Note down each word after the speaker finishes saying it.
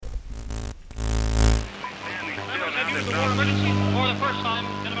emergency for the first time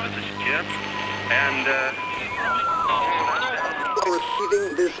in about... This is Jim, and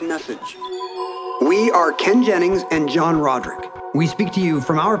Receiving this message. We are Ken Jennings and John Roderick. We speak to you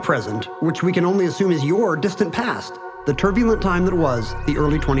from our present, which we can only assume is your distant past, the turbulent time that was the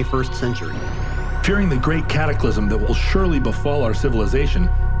early 21st century. Fearing the great cataclysm that will surely befall our civilization,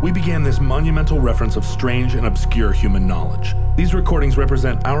 we began this monumental reference of strange and obscure human knowledge. These recordings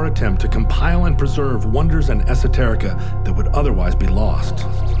represent our attempt to compile and preserve wonders and esoterica that would otherwise be lost.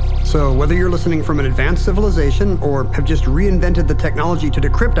 So whether you're listening from an advanced civilization or have just reinvented the technology to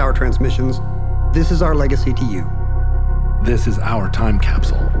decrypt our transmissions, this is our legacy to you. This is our time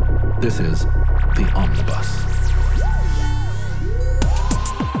capsule. This is the Omnibus.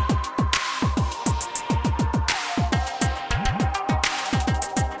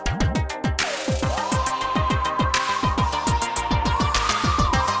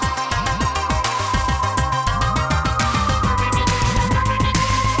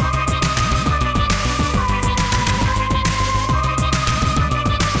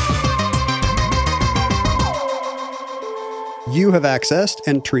 You have accessed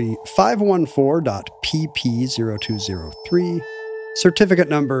entry 514.pp0203, certificate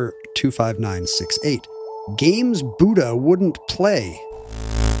number 25968. Games Buddha wouldn't play.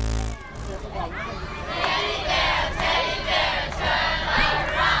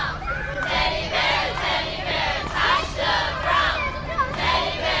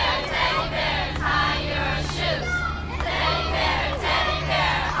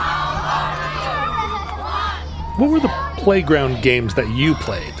 What were the playground games that you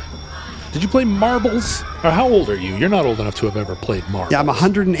played? Did you play marbles? Or how old are you? You're not old enough to have ever played marbles. Yeah, I'm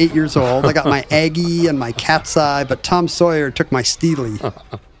 108 years old. I got my Aggie and my Cat's Eye, but Tom Sawyer took my Steely.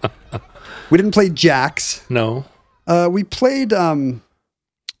 We didn't play Jacks. No. We played, when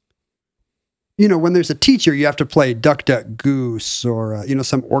there's a teacher, you have to play Duck, Duck, Goose or,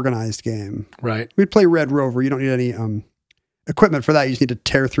 some organized game. Right. We'd play Red Rover. You don't need any equipment for that. You just need to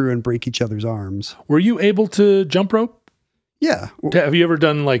tear through and break each other's arms. Were you able to jump rope? Yeah. Have you ever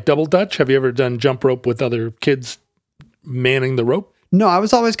done like double dutch? Have you ever done jump rope with other kids manning the rope? No, I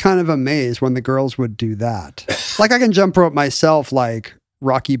was always kind of amazed when the girls would do that. Like I can jump rope myself, like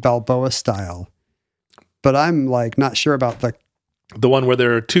Rocky Balboa style, but I'm like not sure about the one where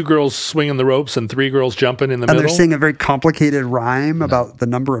there are two girls swinging the ropes and three girls jumping in the middle. And they're saying a very complicated rhyme about the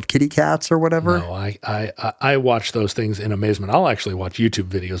number of kitty cats or whatever. No, I watch those things in amazement. I'll actually watch YouTube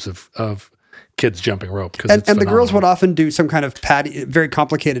videos of kids jumping rope and the girls would often do some kind of very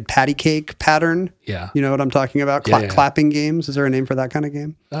complicated patty cake pattern. Yeah, you know what I'm talking about? Clapping games. Is there a name for that kind of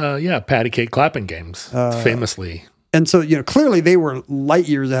game? Yeah, patty cake clapping games, famously. And so clearly they were light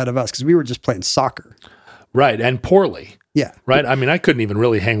years ahead of us because we were just playing soccer. Right, and poorly. Yeah. Right? I mean, I couldn't even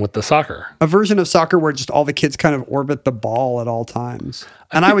really hang with the soccer. A version of soccer where just all the kids kind of orbit the ball at all times.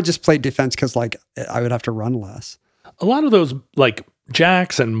 And I would just play defense because, I would have to run less. A lot of those,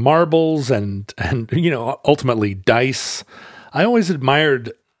 jacks and marbles and ultimately dice, I always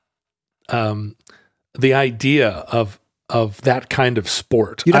admired the idea of that kind of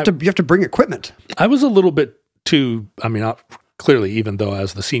sport. You have to bring equipment. I was a little bit too, clearly, even though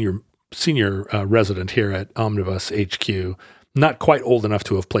as the senior resident here at Omnibus HQ, not quite old enough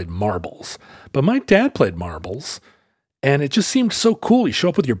to have played marbles, but my dad played marbles, and it just seemed so cool. You show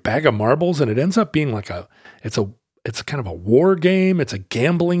up with your bag of marbles, and it ends up being it's kind of a war game. It's a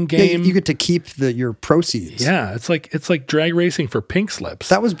gambling game. Yeah, you get to keep your proceeds. Yeah, it's like drag racing for pink slips.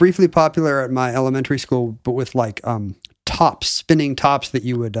 That was briefly popular at my elementary school, but with tops, spinning tops that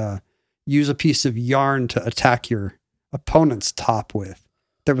you would use a piece of yarn to attack your opponent's top with.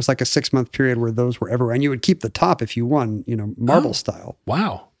 There was a 6-month period where those were everywhere, and you would keep the top if you won, marble style.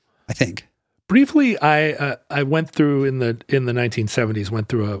 Wow. I think. Briefly, I went through in the 1970s, went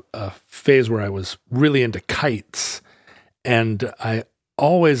through a phase where I was really into kites, and I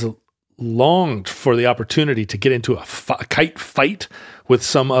always longed for the opportunity to get into a kite fight with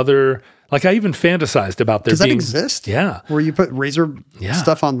some other. I even fantasized about there. Does that exist? Yeah, where you put razor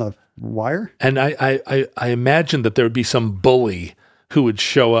stuff on the wire, and I imagined that there would be some bully who would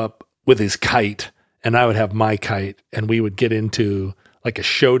show up with his kite, and I would have my kite, and we would get into a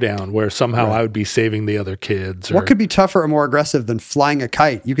showdown where somehow I would be saving the other kids. What could be tougher or more aggressive than flying a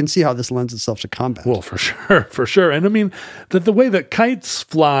kite? You can see how this lends itself to combat. Well, for sure. And I mean, the way that kites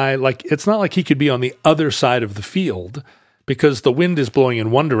fly, it's not like he could be on the other side of the field because the wind is blowing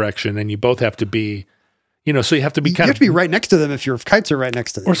in one direction and you both have to be, so you have to be you have to be right next to them if your kites are right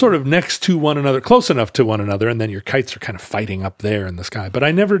next to them. Or sort of next to one another, close enough to one another, and then your kites are kind of fighting up there in the sky. But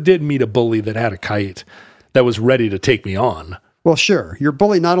I never did meet a bully that had a kite that was ready to take me on. Well, sure. Your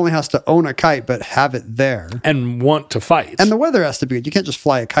bully not only has to own a kite, but have it there. and want to fight. And the weather has to be good. You can't just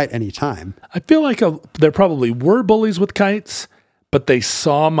fly a kite anytime. I feel like there probably were bullies with kites, but they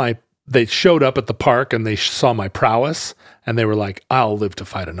showed up at the park and they saw my prowess and they were like, I'll live to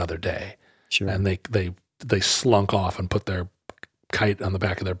fight another day. Sure. And they slunk off and put their kite on the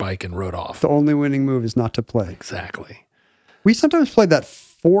back of their bike and rode off. The only winning move is not to play. Exactly. We sometimes played that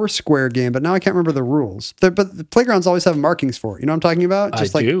 4-square game, but now I can't remember the rules. But the playgrounds always have markings for it. You know what I'm talking about?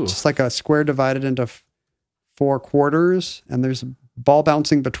 Just like a square divided into 4 quarters, and there's a ball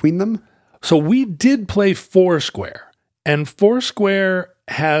bouncing between them. So we did play Foursquare, and Foursquare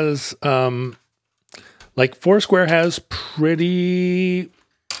has pretty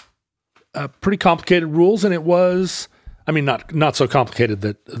complicated rules, and it was, I mean, not so complicated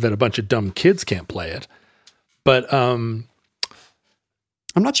that a bunch of dumb kids can't play it, but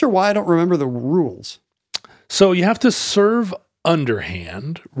I'm not sure why I don't remember the rules. so you have to serve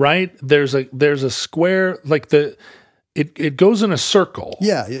underhand, right? There's a square, like it goes in a circle.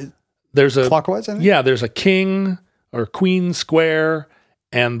 Yeah, There's a clockwise, I think? Yeah, there's a king or queen square,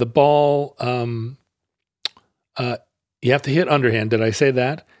 and the ball, you have to hit underhand. Did I say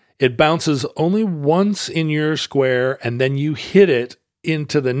that? It bounces only once in your square, and then you hit it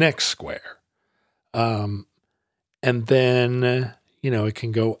into the next square. And then, it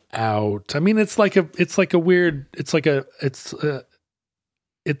can go out. I mean, it's volleyball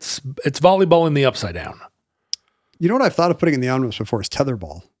in the upside down. You know what I've thought of putting in the omnibus before is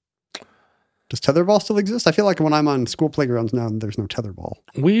tetherball. Does tetherball still exist? I feel like when I'm on school playgrounds now, there's no tetherball.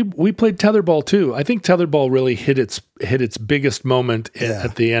 We played tetherball too. I think tetherball really hit its biggest moment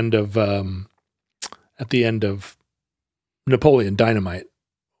at the end of Napoleon Dynamite,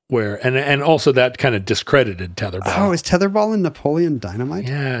 where and also that kind of discredited tetherball. Oh, is tetherball in Napoleon Dynamite?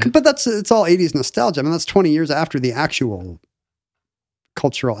 Yeah, but it's all 80s nostalgia. I mean, that's 20 years after the actual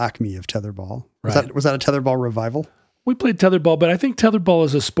cultural acme of tetherball. Was that a tetherball revival? We played tetherball, but I think tetherball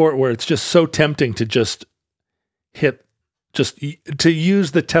is a sport where it's just so tempting to to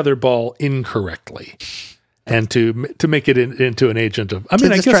use the tetherball incorrectly and to make it into an agent of, I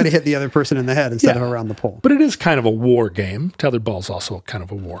guess try to hit the other person in the head instead of around the pole. But it is kind of a war game. Tetherball is also kind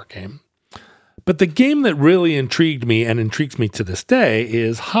of a war game. But the game that really intrigued me and intrigues me to this day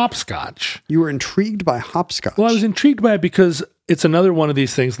is hopscotch. You were intrigued by hopscotch? Well, I was intrigued by it because it's another one of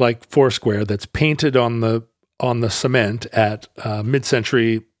these things like Foursquare that's painted on the cement at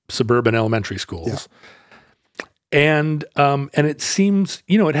mid-century suburban elementary schools. Yeah. And it seems,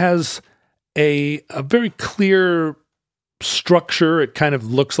 it has a very clear structure. It kind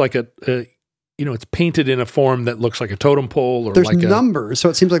of looks like it's painted in a form that looks like a totem pole or there's like numbers. So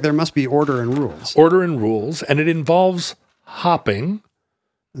it seems like there must be order and rules. And it involves hopping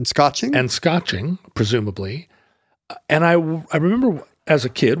and scotching, presumably. And I remember as a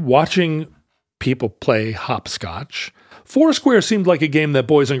kid watching people play hopscotch. Foursquare seemed like a game that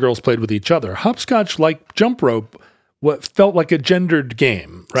boys and girls played with each other. Hopscotch, like jump rope, what felt like a gendered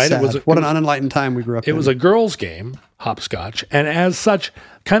game, right? Sad. What an unenlightened time we grew up in. It was a girls' game, hopscotch, and as such,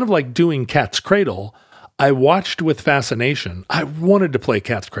 kind of like doing cat's cradle, I watched with fascination. I wanted to play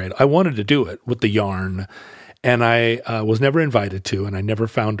cat's cradle. I wanted to do it with the yarn, and I was never invited to, and I never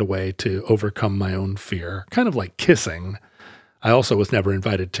found a way to overcome my own fear, kind of like kissing. I also was never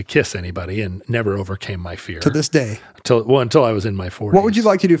invited to kiss anybody and never overcame my fear. To this day. Until I was in my 40s. What would you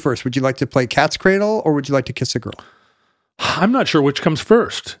like to do first? Would you like to play cat's cradle or would you like to kiss a girl? I'm not sure which comes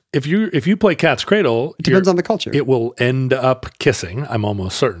first. If you play cat's cradle, it depends on the culture. It will end up kissing. I'm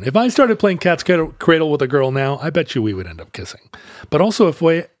almost certain. If I started playing cat's cradle with a girl now, I bet you we would end up kissing. But also,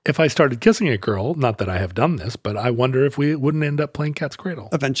 if I started kissing a girl, not that I have done this, but I wonder if we wouldn't end up playing cat's cradle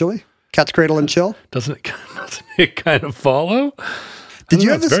eventually. Cat's cradle and chill. Doesn't it kind of follow? Did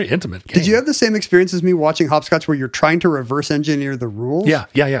you have this very intimate game. Did you have the same experience as me watching hopscotch, where you're trying to reverse engineer the rules? Yeah.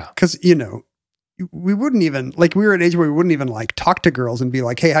 Because we wouldn't even we were at an age where we wouldn't even talk to girls and be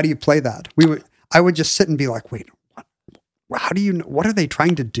like, "Hey, how do you play that?" I would just sit and be like, "Wait, what? How do you? What are they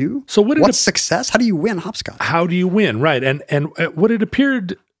trying to do? So what's success? How do you win hopscotch? How do you win? Right? And what it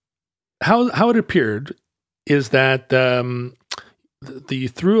appeared, how it appeared, is that you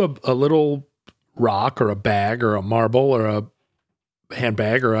threw a little rock or a bag or a marble or a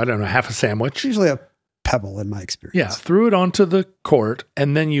handbag or I don't know, half a sandwich. Usually a pebble in my experience. Yeah, threw it onto the court,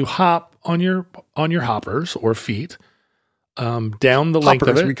 and then you hop on your hoppers or feet down the length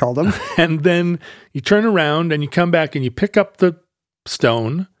of it. We called them. And then you turn around and you come back and you pick up the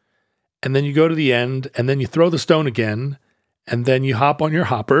stone, and then you go to the end, and then you throw the stone again, and then you hop on your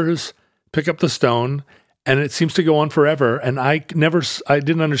hoppers, pick up the stone, and it seems to go on forever. And I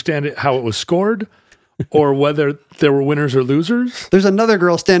didn't understand how it was scored or whether there were winners or losers. There's another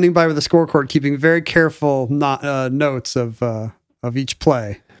girl standing by with a scorecard, keeping very careful notes of each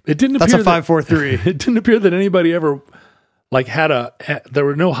play. It didn't That's appear a 5, 4, 3. It didn't appear that anybody ever like there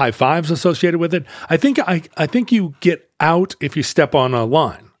were no high fives associated with it. I think you get out if you step on a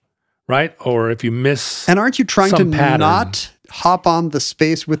line, right? Or if you miss. And aren't you trying to some pattern. not hop on the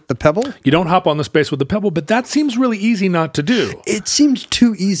space with the pebble? You don't hop on the space with the pebble, but that seems really easy not to do. It seems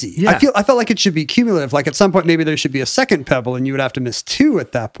too easy. Yeah. I felt like it should be cumulative. Like at some point, maybe there should be a second pebble, and you would have to miss 2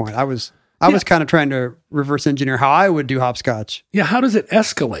 at that point. I was kind of trying to reverse engineer how I would do hopscotch. Yeah, how does it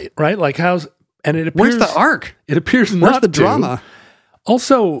escalate, right? Like and it appears. Where's the arc? It appears Where's not the to. drama?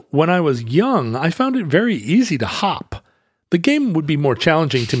 Also, when I was young, I found it very easy to hop. The game would be more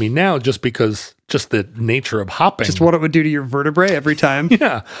challenging to me now just because the nature of hopping. Just what it would do to your vertebrae every time.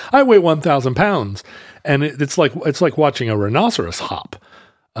 Yeah, I weigh 1,000 pounds, and it's like watching a rhinoceros hop.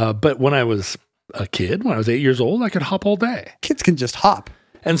 But when I was a kid, when I was 8 years old, I could hop all day. Kids can just hop.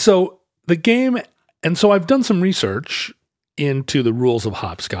 And so I've done some research into the rules of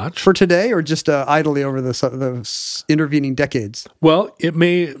hopscotch. For today, or just idly over the intervening decades? Well, it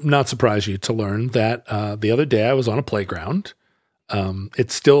may not surprise you to learn that the other day I was on a playground.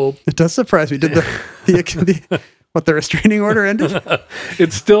 It does surprise me. Did the restraining order ended?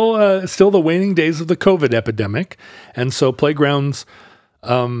 It's still the waning days of the COVID epidemic. And so playgrounds,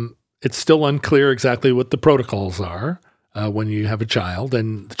 it's still unclear exactly what the protocols are when you have a child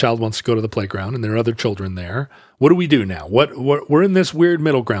and the child wants to go to the playground and there are other children there. What do we do now? We're in this weird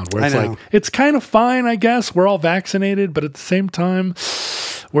middle ground where it's like, it's kind of fine, I guess. We're all vaccinated, but at the same time,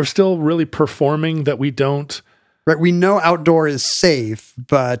 we're still really performing that we don't. Right. We know outdoor is safe,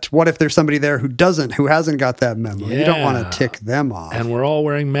 but what if there's somebody there who hasn't got that memo? Yeah. You don't want to tick them off. And we're all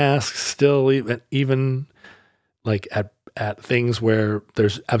wearing masks still, even like at things where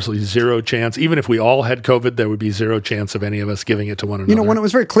there's absolutely zero chance. Even if we all had COVID, there would be zero chance of any of us giving it to one another. When it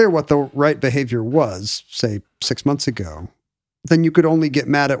was very clear what the right behavior was, say 6 months ago, then you could only get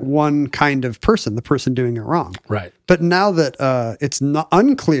mad at one kind of person, the person doing it wrong. Right. But now that it's not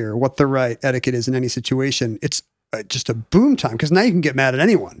unclear what the right etiquette is in any situation, it's just a boom time because now you can get mad at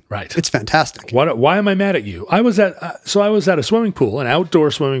anyone. Right. It's fantastic. Why am I mad at you? I was at a swimming pool, an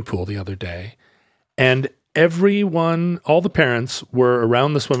outdoor swimming pool the other day, and all the parents were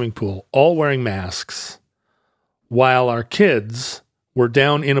around the swimming pool, all wearing masks, while our kids were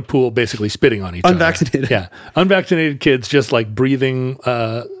down in a pool basically spitting on each Unvaccinated. other. Yeah. Unvaccinated kids just like breathing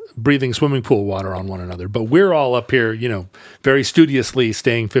swimming pool water on one another. But we're all up here, very studiously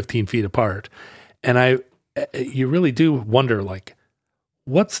staying 15 feet apart. And you really do wonder, like,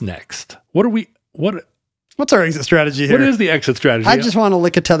 what's next? What's our exit strategy here? What is the exit strategy? I just want to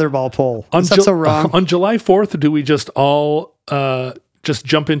lick a tetherball pole. Is that so wrong? On July 4th, do we just all just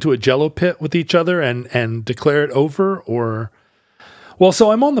jump into a Jello pit with each other and declare it over? Or, well,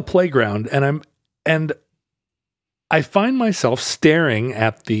 so I'm on the playground and I find myself staring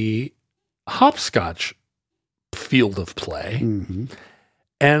at the hopscotch field of play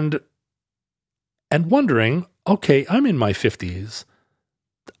and wondering, okay, I'm in my 50s.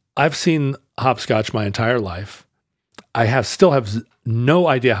 I've seen hopscotch my entire life. I still have no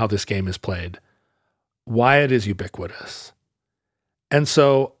idea how this game is played, why it is ubiquitous. And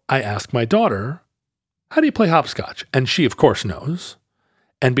so I ask my daughter, how do you play hopscotch? And she, of course, knows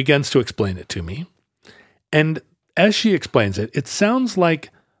and begins to explain it to me. And as she explains it, it sounds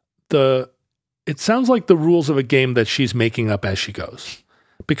like the rules of a game that she's making up as she goes.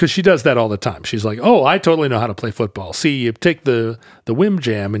 Because she does that all the time. She's like, oh, I totally know how to play football. See, you take the Wim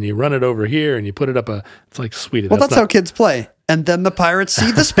Jam and you run it over here and you put it up it's like, sweetie. Well, that's how kids play. And then the pirates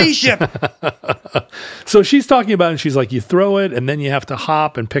see the spaceship. So she's talking about it and she's like, you throw it and then you have to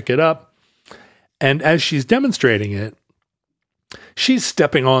hop and pick it up. And as she's demonstrating it, she's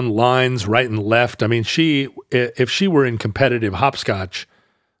stepping on lines right and left. I mean, if she were in competitive hopscotch,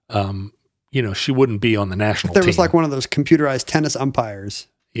 she wouldn't be on the national team. There was like one of those computerized tennis umpires.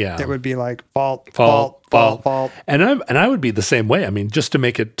 Yeah. That would be like fault. And I would be the same way. I mean, just to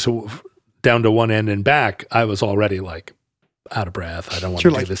make it down to one end and back, I was already like out of breath. I don't want to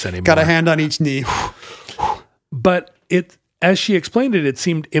do this anymore. Got a hand on each knee. But as she explained it, it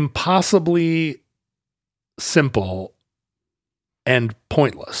seemed impossibly simple and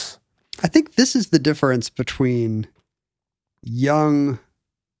pointless. I think this is the difference between young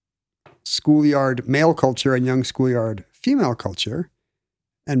schoolyard male culture and young schoolyard female culture,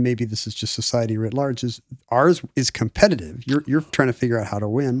 and maybe this is just society writ large, is ours is competitive. You're trying to figure out how to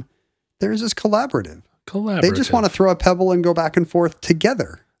win. Theirs is collaborative. They just want to throw a pebble and go back and forth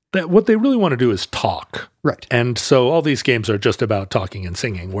together. that what they really want to do is talk. Right. And so all these games are just about talking and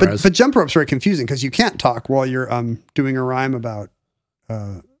singing. Whereas, But jump rope's very confusing because you can't talk while you're doing a rhyme about,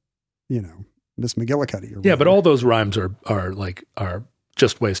 Miss McGillicuddy. Or yeah, but whatever. all those rhymes are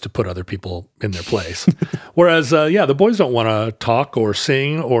just ways to put other people in their place. Whereas, the boys don't want to talk or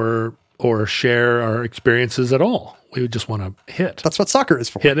sing or share our experiences at all. We just want to hit. That's what soccer is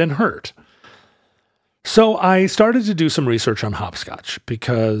for. Hit and hurt. So I started to do some research on hopscotch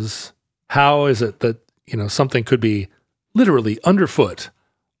because how is it that, something could be literally underfoot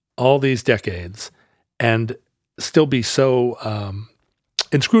all these decades and still be so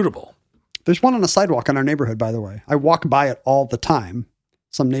inscrutable? There's one on a sidewalk in our neighborhood, by the way. I walk by it all the time.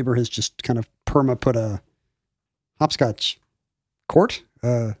 Some neighbor has just kind of put a hopscotch court,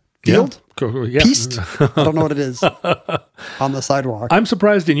 field, Yeah. pieced. I don't know what it is on the sidewalk. I'm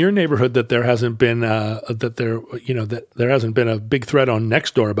surprised in your neighborhood that there hasn't been that there hasn't been a big thread on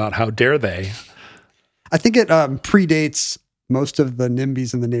Nextdoor about how dare they. I think it predates most of the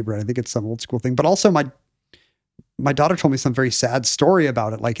NIMBYs in the neighborhood. I think it's some old school thing. But also my daughter told me some very sad story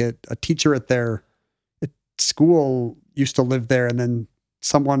about it. Like a teacher at their school used to live there, and then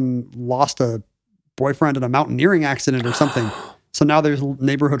someone lost a boyfriend in a mountaineering accident or something. So now there's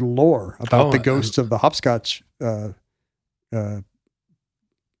neighborhood lore about the ghosts of the hopscotch. What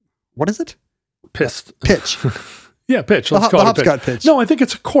is it? Pitch. Yeah, pitch. Let's The call it a hopscotch pitch. No, I think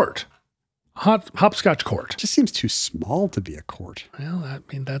it's a court. Hopscotch court. It just seems too small to be a court. Well, I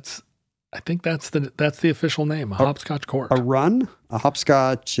think that's the official name, a hopscotch court. A run, a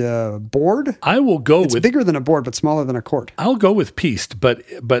hopscotch board. I will go It's with bigger than a board, but smaller than a court. I'll go with pieced, but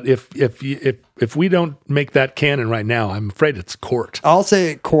if we don't make that canon right now, I'm afraid it's court. I'll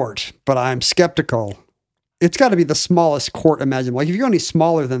say court, but I'm skeptical. It's got to be the smallest court imaginable. Like if you go any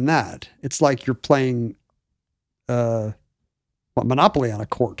smaller than that, it's like you're playing Monopoly on a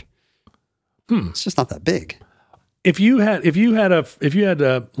court. It's just not that big. If you had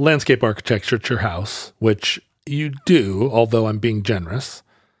a landscape architecture at your house, which you do, although I'm being generous,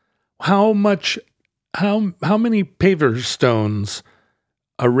 how many paver stones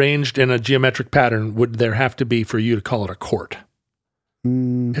arranged in a geometric pattern would there have to be for you to call it a court?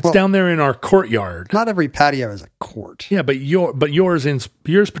 It's down there in our courtyard. Not every patio is a court. Yeah, but yours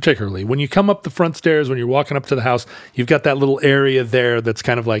particularly. When you come up the front stairs, when you're walking up to the house, you've got that little area there that's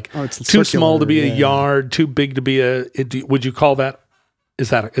kind of like it's too circular, small to be a yeah. yard, too big to be would you call that? Is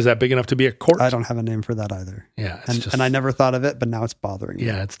that big enough to be a court? I don't have a name for that either. Yeah, and I never thought of it, but now it's bothering me.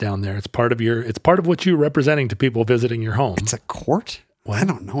 Yeah, it's down there. It's part of what you're representing to people visiting your home. It's a court? I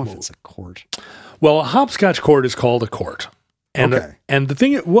don't know if it's a court. Well, a hopscotch court is called a court. And okay. And the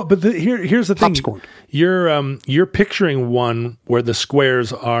thing, here's the thing. Hopscourt. You're picturing one where the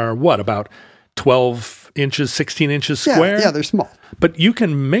squares are about 12 inches, 16 inches square. Yeah, they're small. But you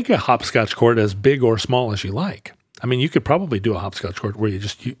can make a hopscotch court as big or small as you like. I mean, you could probably do a hopscotch court where you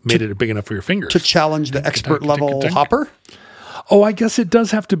made it big enough for your fingers. To challenge the expert level hopper? Oh, I guess it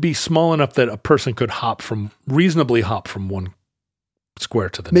does have to be small enough that a person could reasonably hop from one square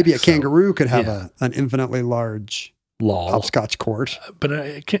to the next. Maybe a kangaroo could have an infinitely large hopscotch court. But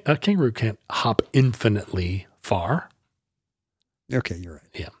a kangaroo can't hop infinitely far. Okay, you're right.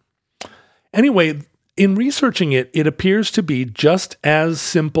 Yeah. Anyway, in researching it, it appears to be just as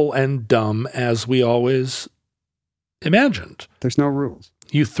simple and dumb as we always imagined. There's no rules.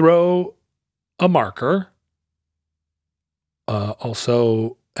 You throw a marker,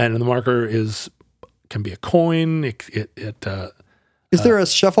 and the marker can be a coin. Is there a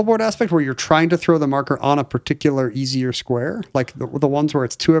shuffleboard aspect where you're trying to throw the marker on a particular easier square? Like the ones where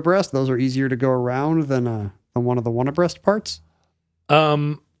it's two abreast, those are easier to go around than one of the one abreast parts?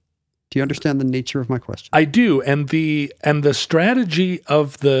 Do you understand the nature of my question? I do, and the strategy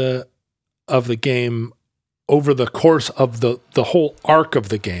of the game over the course of the whole arc of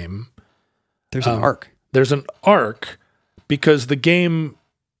the game. There's an arc. There's an arc because the game,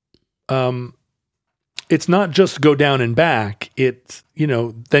 it's not just go down and back. It's,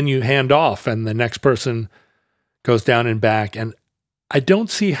 then you hand off and the next person goes down and back. And I don't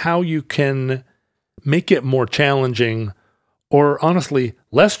see how you can make it more challenging or honestly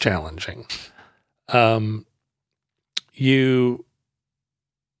less challenging. You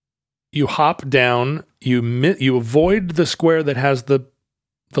hop down, you avoid the square that has the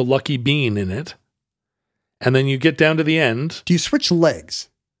lucky bean in it, and then you get down to the end. Do you switch legs?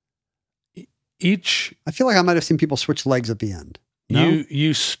 I feel like I might have seen people switch legs at the end. No?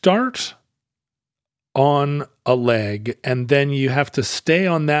 You start on a leg, and then you have to stay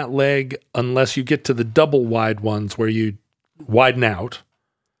on that leg unless you get to the double wide ones where you widen out.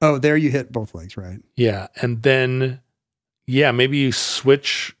 Oh, there you hit both legs, right? Yeah, and then maybe you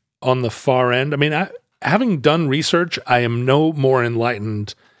switch on the far end. I mean, having done research, I am no more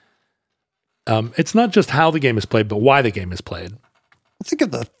enlightened. It's not just how the game is played, but why the game is played. Think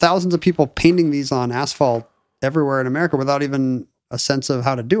of the thousands of people painting these on asphalt everywhere in America without even a sense of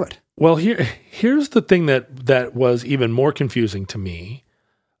how to do it. Well, here's the thing that was even more confusing to me.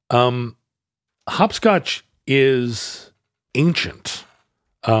 Hopscotch is ancient,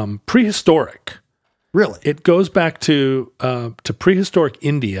 prehistoric. Really? It goes back to prehistoric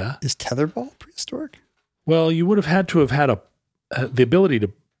India. Is tetherball prehistoric? Well, you would have had to have had the ability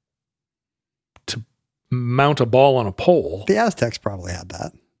to mount a ball on a pole. The Aztecs probably had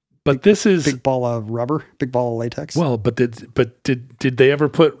that. But this is big ball of rubber, big ball of latex. Well, but did they ever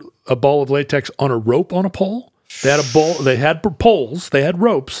put a ball of latex on a rope on a pole? They had a ball. They had poles. They had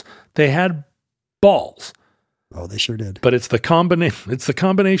ropes. They had balls. Oh, they sure did. But it's the combination. It's the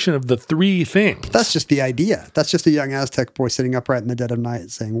combination of the three things. But that's just the idea. That's just a young Aztec boy sitting upright in the dead of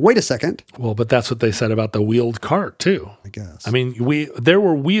night, saying, "Wait a second." Well, but that's what they said about the wheeled cart too. I guess. I mean, there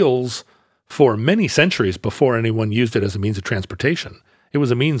were wheels for many centuries before anyone used it as a means of transportation. It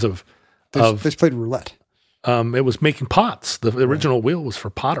was a means of. They played roulette. It was making pots. The original wheel was for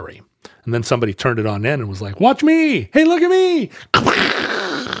pottery, and then somebody turned it on end and was like, "Watch me! Hey, look at me!"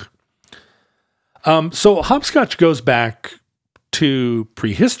 So hopscotch goes back to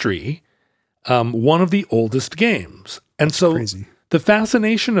prehistory, one of the oldest games, and so Crazy. The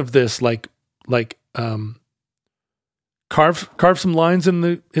fascination of this, carve some lines in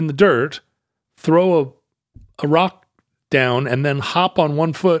the dirt, throw a rock down, and then hop on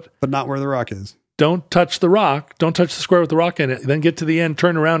one foot, but not where the rock is. Don't touch the rock. Don't touch the square with the rock in it. Then get to the end,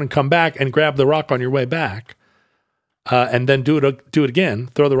 turn around, and come back and grab the rock on your way back, and then do it again.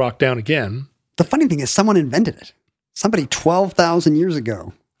 Throw the rock down again. The funny thing is, someone invented it. Somebody 12,000 years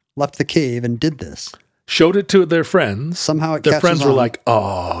ago left the cave and did this. Showed it to their friends. Somehow their friends were like,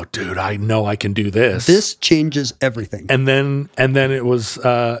 "Oh, dude, I know I can do this. This changes everything." And then it was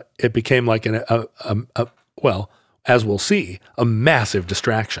it became like as we'll see, a massive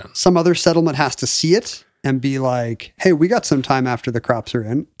distraction. Some other settlement has to see it and be like, "Hey, we got some time after the crops are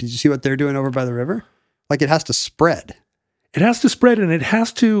in. Did you see what they're doing over by the river?" Like, it has to spread. It has to spread, and it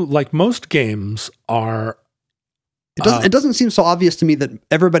has to, like most games are. It doesn't seem so obvious to me that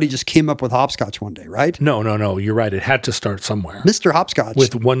everybody just came up with hopscotch one day, right? No. You're right. It had to start somewhere. Mr. Hopscotch.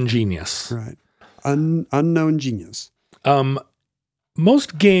 With one genius. Right. Unknown genius.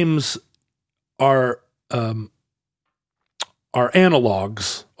 Most games are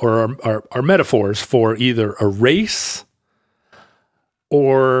analogs or are metaphors for either a race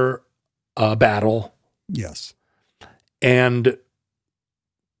or a battle. Yes. And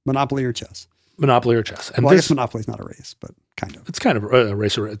Monopoly or chess. And I guess Monopoly's not a race, but kind of. It's kind of a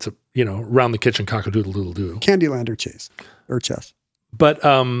race. It's around the kitchen cock-a-doodle-doodle-doo. Candyland or chess. But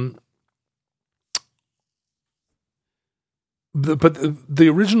the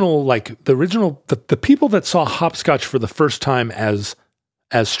people that saw hopscotch for the first time as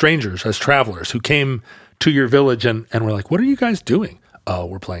strangers, as travelers who came to your village and were like, "What are you guys doing?" "Oh,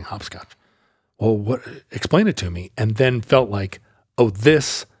 we're playing hopscotch." "Well, explain it to me." And then felt like, "Oh,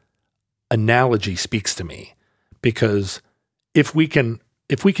 this analogy speaks to me, because if we can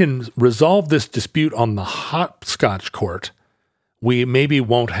resolve this dispute on the hopscotch court, we maybe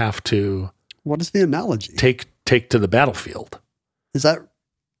won't have to." What is the analogy? Take to the battlefield.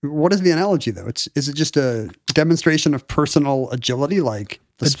 What is the analogy though? Is it just a demonstration of personal agility, like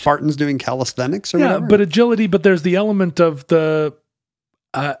the Spartans doing calisthenics or whatever? But agility, but there's the element of the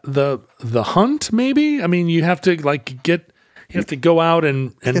hunt, maybe? I mean, you have to go out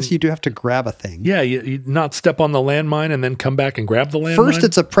and I guess you do have to grab a thing. Yeah, you not step on the landmine and then come back and grab the landmine. First,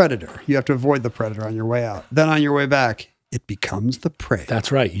 it's a predator. You have to avoid the predator on your way out. Then on your way back, it becomes the prey.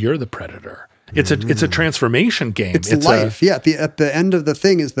 That's right. You're the predator. It's a transformation game. It's life. At the end of the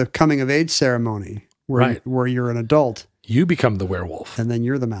thing is the coming of age ceremony where you're an adult. You become the werewolf. And then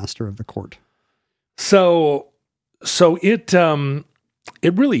you're the master of the court. So it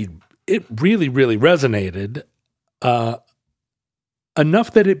really resonated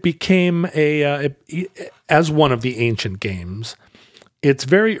enough that it became as one of the ancient games. It's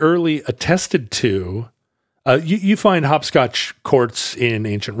very early attested to. You find hopscotch courts in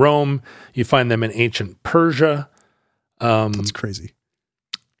ancient Rome. You find them in ancient Persia. That's crazy.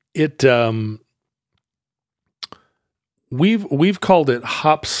 We've called it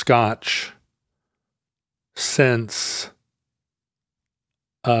hopscotch since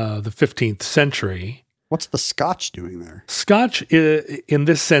the 15th century. What's the Scotch doing there? Scotch, in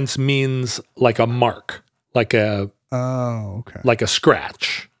this sense, means like a mark, like a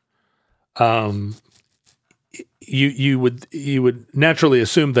scratch. you would naturally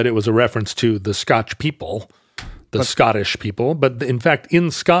assume that it was a reference to the Scotch people, the Scottish people. But in fact,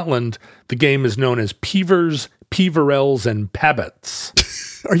 in Scotland, the game is known as Peevers, Peeverells, and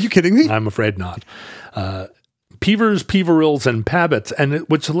Pabbits. Are you kidding me? I'm afraid not. Peevers, Peeverills, and Pabbits. And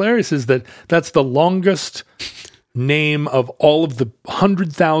what's hilarious is that that's the longest name of all of the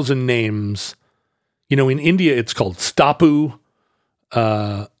 100,000 names. You know, in India, it's called Stapu.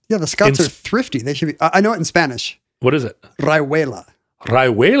 Yeah, the Scots are thrifty. They should be. I know it in Spanish. What is it? Rayuela.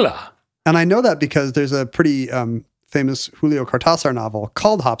 Rayuela. And I know that because there's a pretty famous Julio Cortázar novel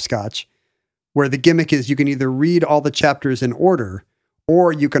called Hopscotch, where the gimmick is you can either read all the chapters in order,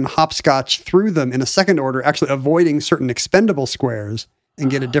 or you can hopscotch through them in a second order, actually avoiding certain expendable squares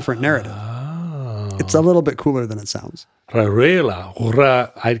and get a different narrative. Oh. It's a little bit cooler than it sounds.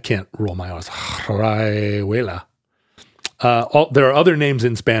 Rayuela. I can't roll my R's. Rayuela. There are other names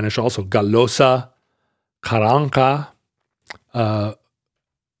in Spanish also. Galosa, Caranca.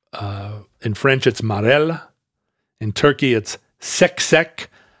 In French, it's Marel. In Turkey, it's Seksek.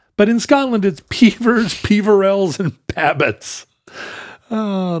 But in Scotland, it's Peevers, Peeverells, and Pabbits.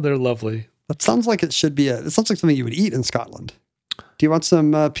 Oh, they're lovely. That sounds like it should be it sounds like something you would eat in Scotland. Do you want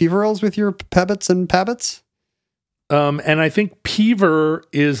some Peeverells with your Pabbits and Pabbits? And I think Peever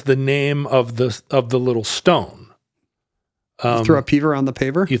is the name of the little stone. You threw a peaver on the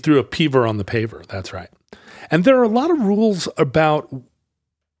paver? You threw a peaver on the paver. That's right. And there are a lot of rules about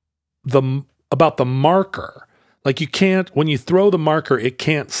the marker. Like you can't, when you throw the marker, it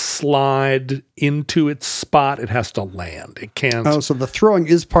can't slide into its spot. It has to land. It can't. Oh, so the throwing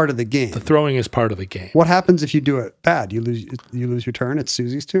is part of the game. The throwing is part of the game. What happens if you do it bad? You lose your turn. It's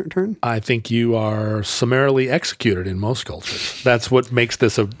Susie's turn. I think you are summarily executed in most cultures. That's what makes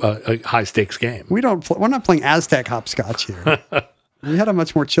this a high stakes game. We're not playing Aztec hopscotch here. We had a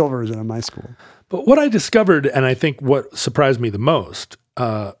much more chill version in my school. But what I discovered, and I think what surprised me the most,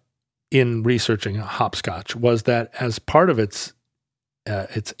 in researching hopscotch was that as part of its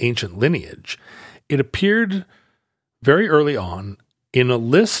ancient lineage, it appeared very early on in a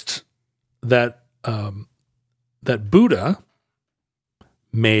list that Buddha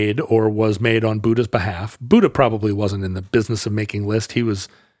made or was made on Buddha's behalf. Buddha probably wasn't in the business of making lists.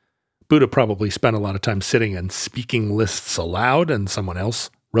 Buddha probably spent a lot of time sitting and speaking lists aloud, and someone else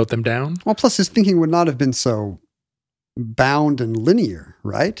wrote them down. Well, plus his thinking would not have been so bound and linear,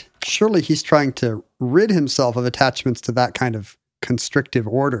 right? Surely he's trying to rid himself of attachments to that kind of constrictive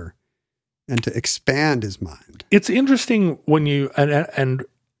order and to expand his mind. It's interesting when you, and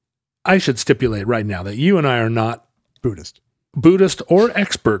I should stipulate right now that you and I are not Buddhist or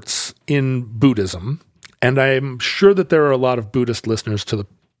experts in Buddhism. And I'm sure that there are a lot of Buddhist listeners to the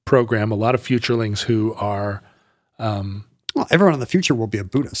program, a lot of futurelings who are well, everyone in the future will be a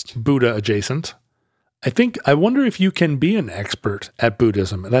Buddhist. Buddha adjacent. I wonder if you can be an expert at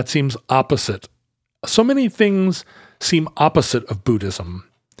Buddhism. That seems opposite. So many things seem opposite of Buddhism,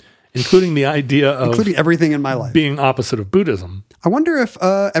 including the idea of including everything in my life being opposite of Buddhism. I wonder if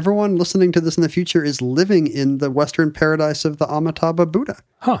everyone listening to this in the future is living in the Western paradise of the Amitabha Buddha,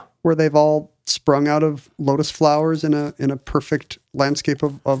 where they've all sprung out of lotus flowers in a perfect landscape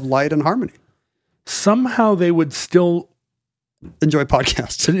of light and harmony. Somehow they would still enjoy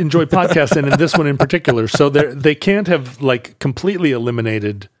podcasts. And in this one in particular. So they can't have like completely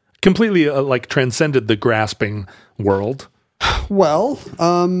transcended the grasping world. Well,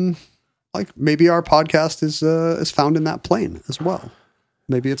 like maybe our podcast is found in that plane as well.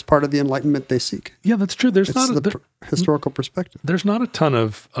 Maybe it's part of the enlightenment they seek. Yeah, that's true. There's historical perspective. There's not a ton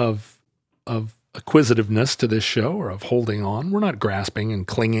of acquisitiveness to this show or of holding on. We're not grasping and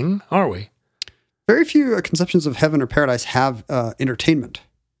clinging, are we? Very few conceptions of heaven or paradise have entertainment.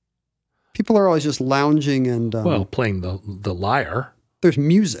 People are always just lounging and playing the lyre. There's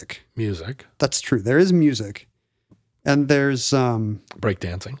music. That's true. There is music, and there's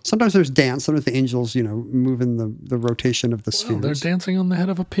breakdancing. Sometimes there's dance. Sometimes the angels, move in the rotation of the spheres. They're dancing on the head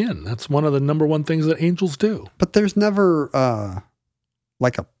of a pin. That's one of the number one things that angels do. But there's never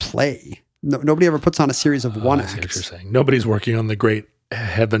like a play. Nobody ever puts on a series of one acts. I see what you're saying. Nobody's working on the great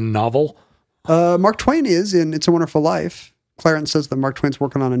heaven novel. Mark Twain is in It's a Wonderful Life. Clarence says that Mark Twain's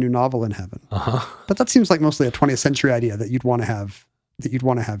working on a new novel in heaven. But that seems like mostly a 20th century idea that you'd want to have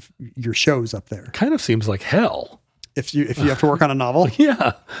your shows up there. Kind of seems like hell. If you have to work on a novel.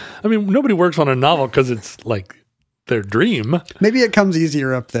 Yeah. I mean, nobody works on a novel because it's like their dream. Maybe it comes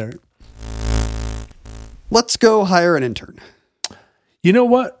easier up there. Let's go hire an intern. You know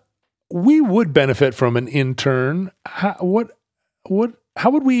what? We would benefit from an intern. How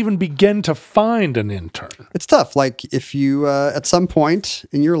would we even begin to find an intern? It's tough. Like if you, at some point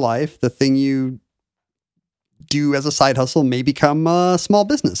in your life, the thing you do as a side hustle may become a small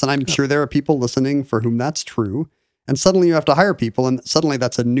business. And I'm sure there are people listening for whom that's true. And suddenly you have to hire people. And suddenly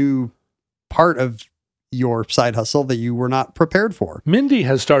that's a new part of your side hustle that you were not prepared for. Mindy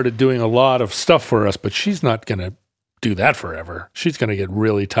has started doing a lot of stuff for us, but she's not going to do that forever. She's going to get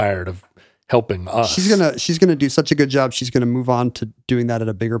really tired of helping us. She's gonna do such a good job. She's gonna move on to doing that at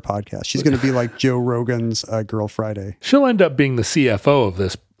a bigger podcast. She's gonna be like Joe Rogan's Girl Friday. She'll end up being the CFO of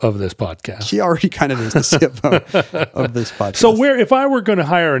this podcast. She already kind of is the CFO of this podcast. So if I were going to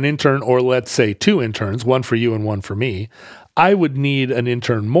hire an intern, or let's say 2 interns, one for you and one for me, I would need an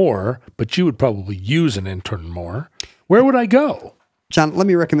intern more, but you would probably use an intern more. Where would I go? John, let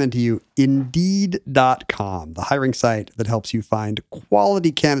me recommend to you Indeed.com, the hiring site that helps you find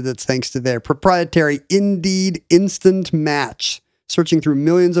quality candidates thanks to their proprietary Indeed Instant Match, searching through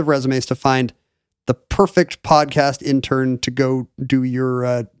millions of resumes to find the perfect podcast intern to go do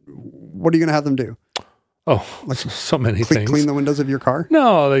your, what are you going to have them do? Oh, like so many things. Clean the windows of your car?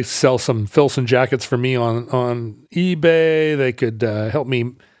 No, they sell some Filson jackets for me on eBay. They could help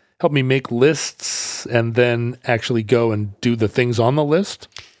me make lists and then actually go and do the things on the list.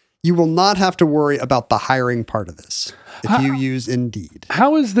 You will not have to worry about the hiring part of this if you use Indeed.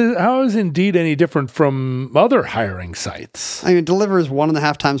 How is Indeed any different from other hiring sites? I mean, it delivers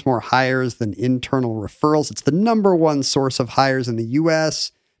 1.5 times more hires than internal referrals. It's the #1 source of hires in the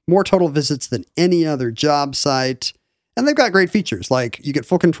U.S., more total visits than any other job site. And they've got great features like you get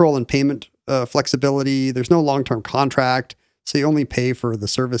full control and payment flexibility. There's no long-term contract, so you only pay for the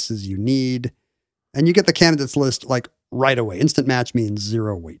services you need. And you get the candidates list like right away. Instant match means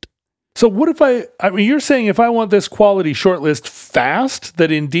 0 wait. So what if I mean, you're saying if I want this quality shortlist fast, that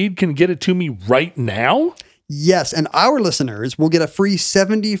Indeed can get it to me right now? Yes, and our listeners will get a free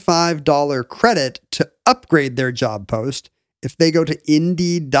 $75 credit to upgrade their job post if they go to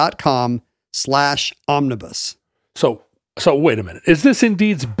Indeed.com/omnibus. So wait a minute. Is this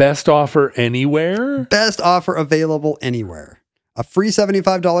Indeed's best offer anywhere? Best offer available anywhere. A free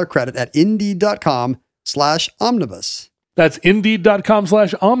 $75 credit at Indeed.com/omnibus. That's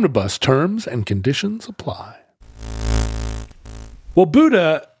Indeed.com/omnibus. Terms and conditions apply. Well,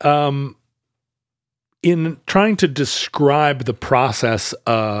 Buddha, in trying to describe the process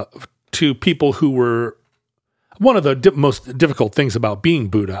to people who were, one of the most difficult things about being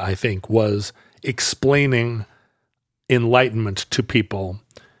Buddha, I think, was explaining enlightenment to people.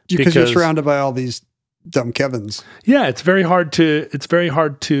 Because you're surrounded by all these dumb Kevins. Yeah, it's very hard to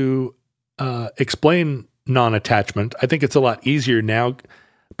explain non-attachment. I think it's a lot easier now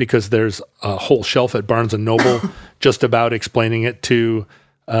because there's a whole shelf at Barnes & Noble just about explaining it to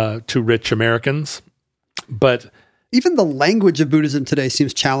rich Americans. But even the language of Buddhism today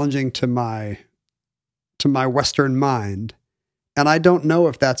seems challenging to my Western mind. And I don't know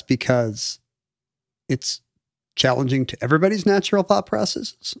if that's because it's challenging to everybody's natural thought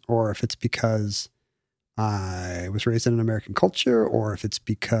processes, or if it's because I was raised in an American culture, or if it's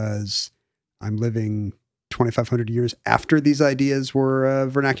because I'm living 2,500 years after these ideas were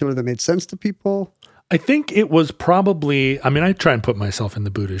vernacular that made sense to people. I think it was probably, I mean, I try and put myself in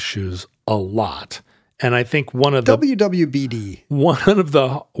the Buddha's shoes a lot. And I think one of the WWBD, one of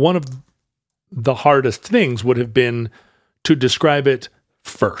the hardest things would have been to describe it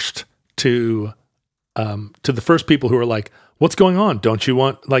first to the first people who are like, what's going on? Don't you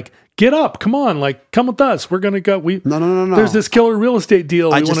want, like, get up, come on, like, come with us. We're going to go. No. There's this killer real estate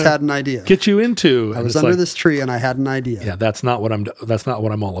deal. I just had an idea. Get you into. I was under this tree and I had an idea. Yeah, that's not what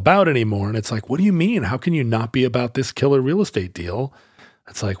I'm all about anymore. And it's like, what do you mean? How can you not be about this killer real estate deal?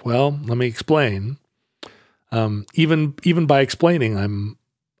 It's like, well, let me explain. Even by explaining, I'm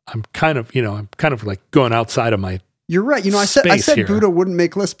kind of like going outside of my. You're right. I said here. Buddha wouldn't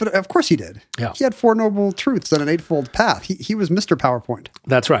make lists, but of course he did. Yeah. He had 4 noble truths and an 8-fold path. He was Mr. PowerPoint.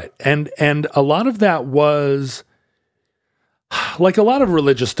 That's right. And a lot of that was like a lot of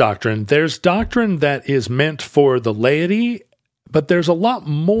religious doctrine. There's doctrine that is meant for the laity, but there's a lot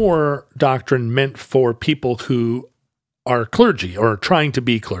more doctrine meant for people who are clergy or trying to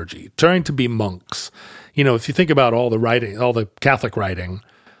be clergy, trying to be monks. If you think about all the writing, all the Catholic writing,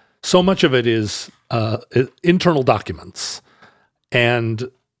 so much of it is internal documents. And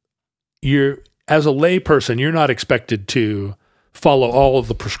as a lay person, you're not expected to follow all of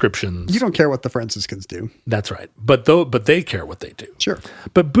the prescriptions. You don't care what the Franciscans do. That's right. But they care what they do. Sure.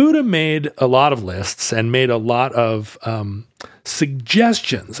 But Buddha made a lot of lists and made a lot of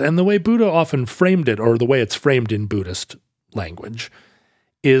suggestions. And the way Buddha often framed it, or the way it's framed in Buddhist language,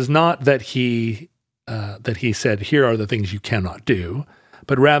 is not that he said, here are the things you cannot do,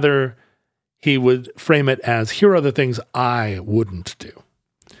 but rather he would frame it as, here are the things I wouldn't do.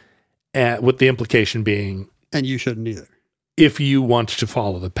 With the implication being, And you shouldn't either. If you want to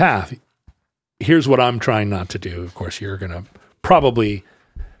follow the path. Here's what I'm trying not to do. Of course, you're going to probably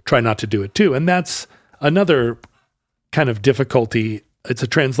try not to do it too. And that's another kind of difficulty. It's a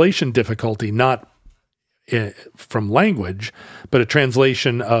translation difficulty, not from language, but a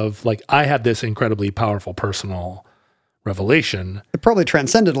translation of like, I had this incredibly powerful personal revelation. It probably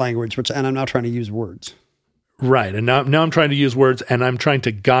transcended language, and I'm now trying to use words. Right. And now I'm trying to use words, and I'm trying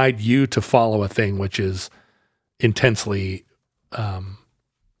to guide you to follow a thing which is intensely, at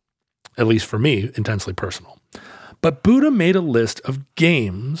least for me, intensely personal. But Buddha made a list of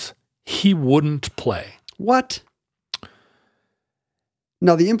games he wouldn't play. What?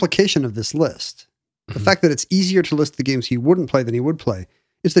 Now, the implication of this list, the fact that it's easier to list the games he wouldn't play than he would play,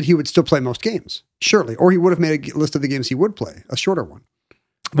 is that he would still play most games, surely. Or he would have made a list of the games he would play, a shorter one.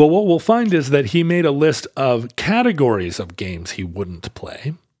 Well, what we'll find is that he made a list of categories of games he wouldn't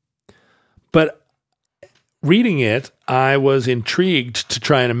play. But reading it, I was intrigued to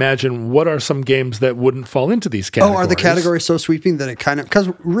try and imagine what are some games that wouldn't fall into these categories. Oh, are the categories so sweeping that it kind of... Because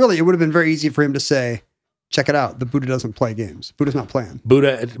really, it would have been very easy for him to say, check it out, the Buddha doesn't play games. Buddha's not playing.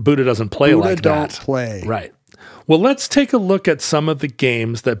 Buddha doesn't play Buddha like that. don't play. Right. Well, let's take a look at some of the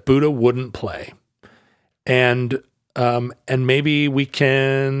games that Buddha wouldn't play. And maybe we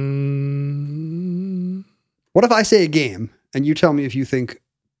can... What if I say a game, and you tell me if you think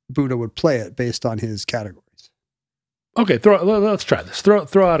Buddha would play it based on his categories? Okay, let's try this.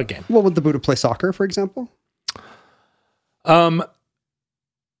 Throw out a game. Well, would the Buddha play soccer, for example?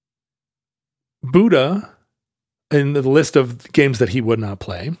 Buddha, in the list of games that he would not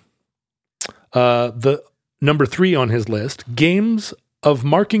play, the number 3 on his list, games of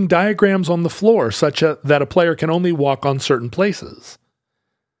marking diagrams on the floor such that a player can only walk on certain places.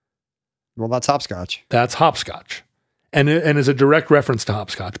 Well, that's hopscotch. That's hopscotch. And is a direct reference to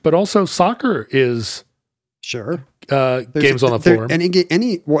hopscotch. But also soccer is... Sure. Games on the floor.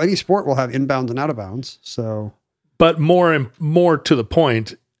 Any sport will have inbounds and out of bounds. So, but more to the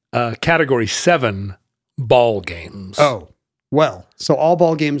point, category 7, ball games. Oh, well, so all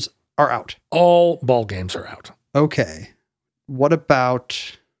ball games are out. All ball games are out. Okay. What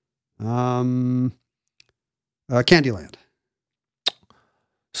about Candyland?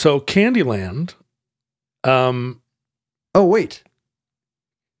 So Candyland. Oh wait.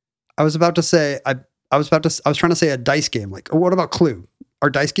 I was about to say I was trying to say a dice game. Like, what about Clue? Are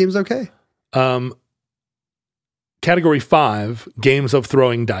dice games okay? Category 5, games of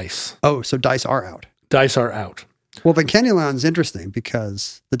throwing dice. Oh, so dice are out. Dice are out. Well, then Candyland's interesting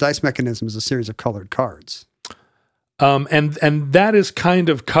because the dice mechanism is a series of colored cards. And that is kind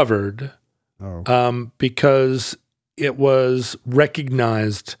of covered because it was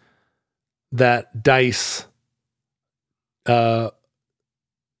recognized that dice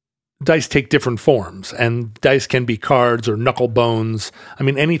take different forms, and dice can be cards or knuckle bones. I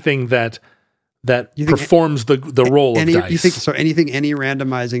mean, anything that performs the role of dice. You think so? Anything, any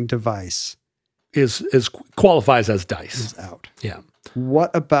randomizing device is qualifies as dice. Is out. Yeah.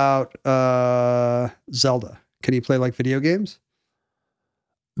 What about Zelda? Can he play like video games?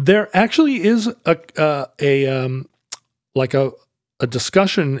 There actually is a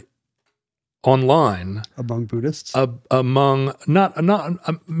discussion online among Buddhists, among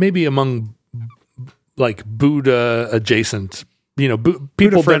maybe among like Buddha adjacent,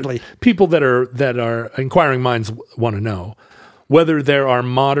 people that are inquiring minds want to know whether there are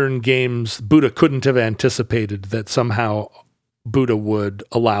modern games Buddha couldn't have anticipated that somehow Buddha would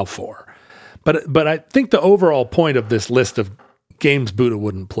allow for. But I think the overall point of this list of games Buddha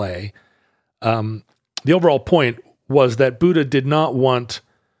wouldn't play, the overall point was that Buddha did not want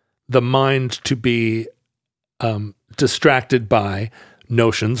the mind to be distracted by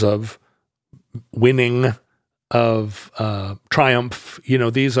notions of winning, of triumph.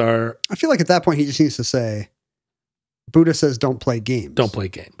 These are... I feel like at that point he just needs to say, Buddha says don't play games. Don't play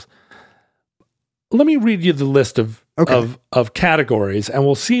games. Let me read you the list of categories, and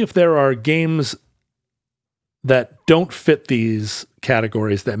we'll see if there are games that don't fit these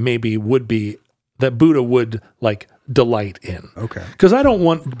categories that maybe would be, that Buddha would like delight in. Okay. Because I don't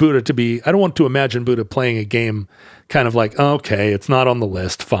want to imagine Buddha playing a game kind of like, okay, it's not on the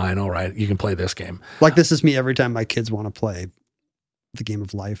list. Fine. All right. You can play this game. Like this is me every time my kids want to play the game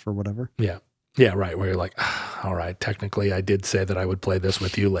of life or whatever. Yeah. Yeah, right. Where you're like, all right, technically I did say that I would play this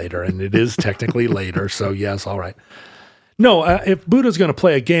with you later, and it is technically later. So yes, all right. No, if Buddha's going to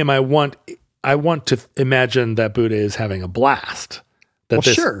play a game, I want to imagine that Buddha is having a blast.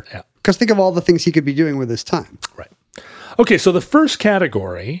 Sure. Yeah. Because think of all the things he could be doing with his time. Right. Okay, so the first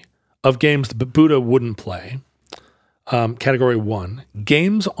category of games that Buddha wouldn't play, category 1,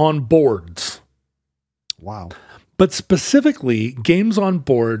 games on boards. Wow. but specifically games on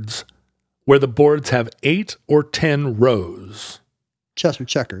boards where the boards have 8 or 10 rows. Chess or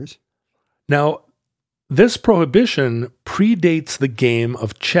checkers. Now, this prohibition predates the game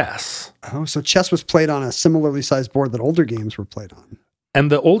of chess. Oh, so chess was played on a similarly sized board that older games were played on.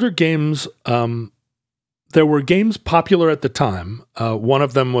 And the older games, there were games popular at the time. One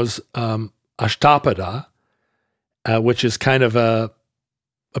of them was Ashtapada, which is kind of a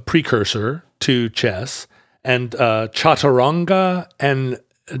precursor to chess, and Chaturanga and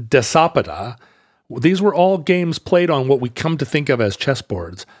Desapada. These were all games played on what we come to think of as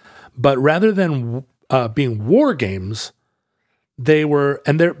chessboards. But rather than being war games, they were,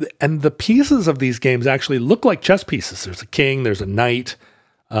 and the pieces of these games actually look like chess pieces. There's a king, there's a knight.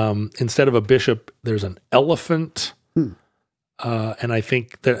 Instead of a bishop, there's an elephant. And I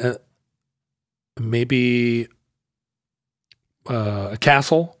think that maybe a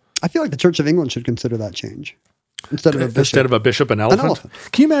castle. I feel like the Church of England should consider that change. Instead of a bishop, an elephant.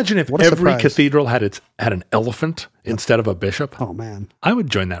 Can you imagine if every surprise. cathedral had an elephant instead of a bishop? Oh, man. I would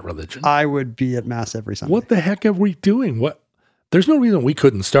join that religion. I would be at Mass every Sunday. What the heck are we doing? There's no reason we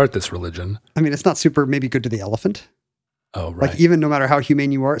couldn't start this religion. I mean, it's not super maybe good to the elephant. Oh, right. Like, even no matter how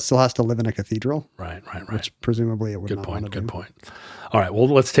humane you are, it still has to live in a cathedral. Right. Which presumably it would not want to Good do. point. All right. Well,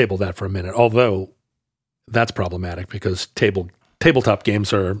 let's table that for a minute. Although that's problematic because tabletop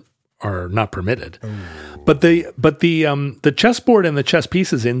games are not permitted. Oh. But the chessboard and the chess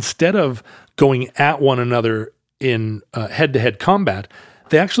pieces, instead of going at one another in head-to-head combat,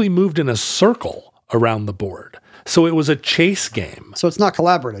 they actually moved in a circle around the board. So it was a chase game. So it's not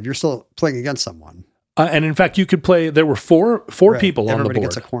collaborative. You're still playing against someone. And in fact, you could play, there were four Right. people on the Everybody board.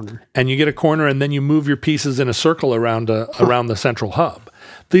 gets a corner. And you get a corner, and then you move your pieces in a circle around the central hub.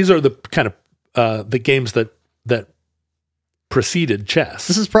 These are the kind of the games that preceded chess.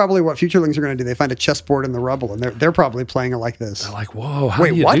 This is probably what futurelings are going to do. They find a chessboard in the rubble, and they're probably playing it like this. They're like, whoa, how Wait,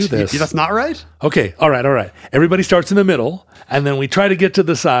 do you what? do this? That's not right? Okay, all right. Everybody starts in the middle, and then we try to get to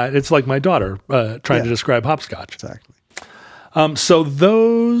the side. It's like my daughter trying to describe hopscotch. Exactly. So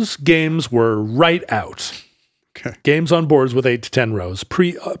those games were right out. Okay. Games on boards with 8 to 10 rows,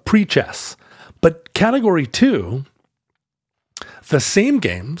 pre-chess. But category 2, the same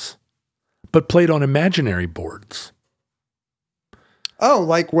games, but played on imaginary boards. Oh,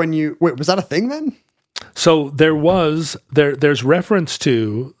 like when wait, was that a thing then? So there's reference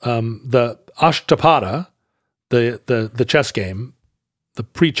to the Ashtapada, the chess game, the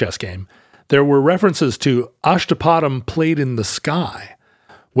pre-chess game. There were references to Ashtapadam played in the sky,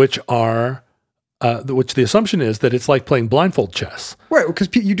 which the assumption is that it's like playing blindfold chess. Right, because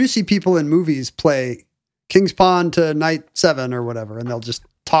you do see people in movies play King's Pawn to Knight 7 or whatever, and they'll just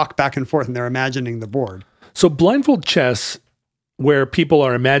talk back and forth, and they're imagining the board. So blindfold chess, where people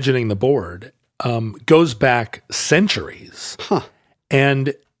are imagining the board, goes back centuries. Huh.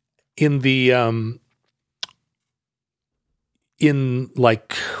 And in the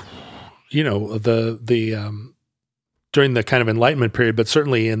during the kind of Enlightenment period, but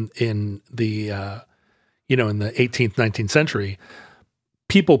certainly in the 18th, 19th century,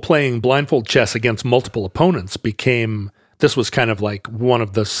 people playing blindfold chess against multiple opponents this was kind of like one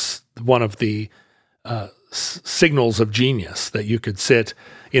of the signals of genius, that you could sit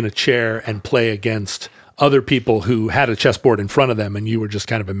in a chair and play against other people who had a chessboard in front of them, and you were just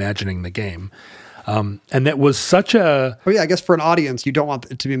kind of imagining the game. And that was such a... Oh, yeah, I guess for an audience, you don't want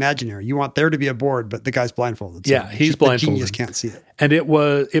it to be imaginary. You want there to be a board, but the guy's blindfolded. So he's blindfolded. The genius can't see it. And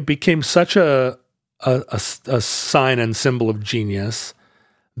it became such a sign and symbol of genius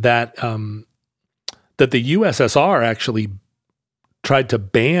that that the USSR actually tried to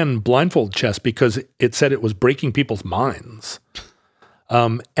ban blindfold chess because it said it was breaking people's minds.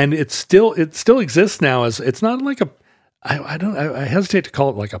 And it still exists now as, it's not like I hesitate to call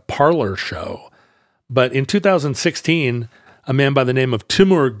it like a parlor show, but in 2016, a man by the name of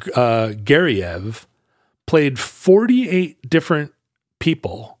Timur Gariev played 48 different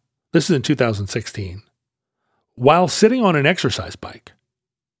people. This is in 2016, while sitting on an exercise bike.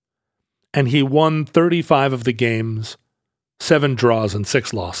 And he won 35 of the games, 7 draws and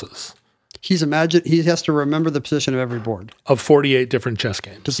 6 losses. He has to remember the position of every board. Of 48 different chess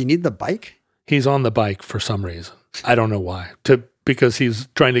games. Does he need the bike? He's on the bike for some reason. I don't know why. Because he's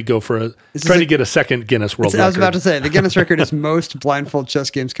trying to go for to get a second Guinness World Record. I was about to say, the Guinness record is most blindfold chess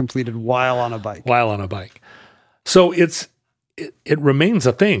games completed while on a bike. So it remains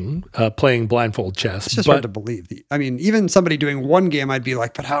a thing, playing blindfold chess. It's just hard to believe. I mean, even somebody doing one game, I'd be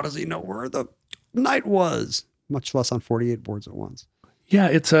like, but how does he know where the knight was? Much less on 48 boards at once. Yeah,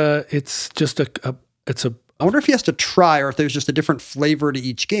 it's a. I wonder if he has to try, or if there's just a different flavor to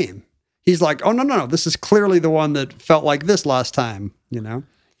each game. He's like, oh, no, this is clearly the one that felt like this last time, you know?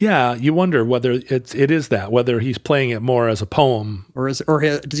 Yeah, you wonder whether it is that, whether he's playing it more as a poem. Or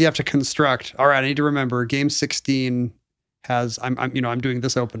does he have to construct, all right, I need to remember game 16 has, I'm doing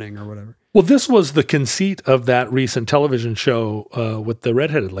this opening or whatever. Well, this was the conceit of that recent television show with the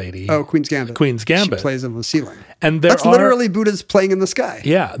redheaded lady. Oh, Queen's Gambit. Queen's Gambit. She plays on the ceiling. And that's literally Buddha's playing in the sky.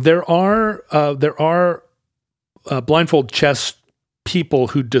 Yeah, there are blindfold chess people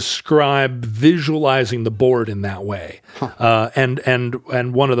who describe visualizing the board in that way.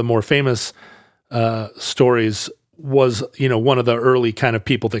 And one of the more famous stories was, one of the early kind of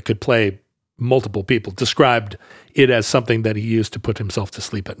people that could play multiple people described it as something that he used to put himself to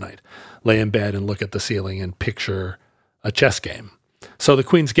sleep at night, lay in bed and look at the ceiling and picture a chess game. So the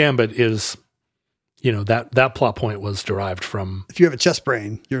Queen's Gambit is, that plot point was derived from. If you have a chess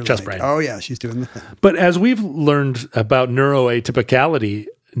brain, you're chess like, brain. Oh yeah, she's doing the thing. But as we've learned about neuroatypicality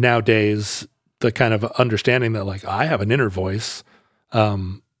nowadays, the kind of understanding that like I have an inner voice, a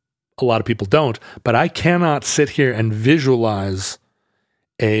lot of people don't, but I cannot sit here and visualize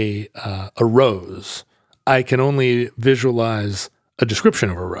a rose. I can only visualize a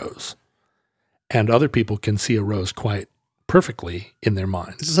description of a rose, and other people can see a rose quite perfectly in their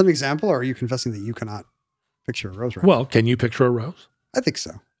minds. Is this an example, or are you confessing that you cannot picture a rose? Well, can you picture a rose? I think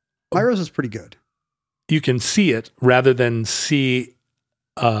so. My rose is pretty good. You can see it rather than see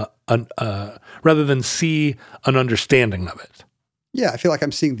an understanding of it. Yeah, I feel like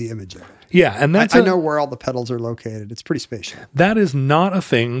I'm seeing the image of it. Yeah, and that's I know where all the petals are located. It's pretty spatial. That is not a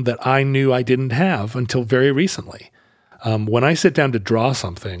thing that I knew I didn't have until very recently. When I sit down to draw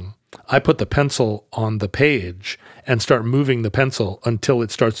something, I put the pencil on the page and start moving the pencil until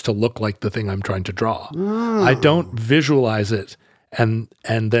it starts to look like the thing I'm trying to draw. Oh. I don't visualize it and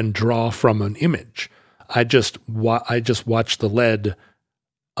then draw from an image. I just watch the lead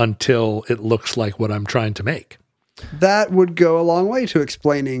until it looks like what I'm trying to make. That would go a long way to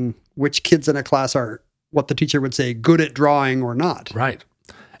explaining which kids in a class are what the teacher would say good at drawing or not. Right.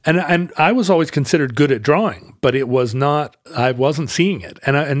 And I was always considered good at drawing, but it was not. I wasn't seeing it,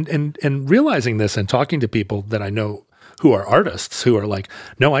 and realizing this and talking to people that I know who are artists who are like,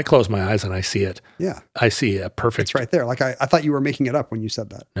 no, I close my eyes and I see it. Yeah, I see a perfect. It's right there. Like I thought you were making it up when you said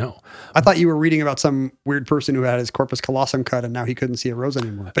that. No, I thought you were reading about some weird person who had his corpus callosum cut and now he couldn't see a rose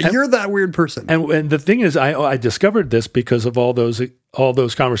anymore. But you're that weird person. And the thing is, I discovered this because of all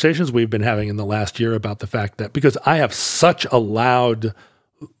those conversations we've been having in the last year about the fact that because I have such a loud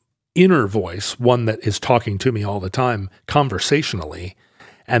inner voice, one that is talking to me all the time conversationally,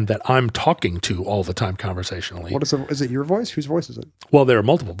 and that I'm talking to all the time conversationally. What is it your voice? Whose voice is it? Well, there are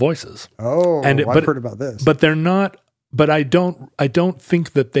multiple voices. Oh, I've heard about this. But they're not, but I don't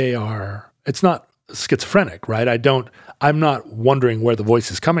think that they are, it's not schizophrenic, right? I'm not wondering where the voice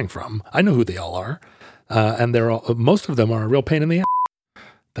is coming from. I know who they all are. And most of them are a real pain in the ass.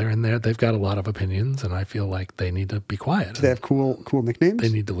 They're in there. They've got a lot of opinions, and I feel like they need to be quiet. Do they have cool nicknames? They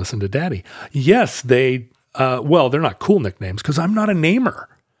need to listen to Daddy. Yes, they're not cool nicknames because I'm not a namer.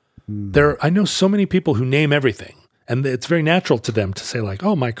 I know so many people who name everything, and it's very natural to them to say like,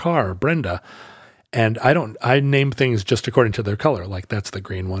 "Oh, my car, Brenda," and I don't. I name things just according to their color. Like that's the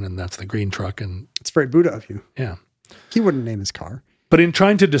green one, and that's the green truck, and it's very Buddha of you. Yeah, he wouldn't name his car. But in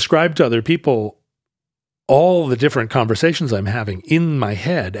trying to describe to other people all the different conversations I'm having in my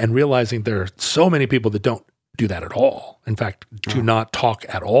head and realizing there are so many people that don't do that at all. In fact, do not talk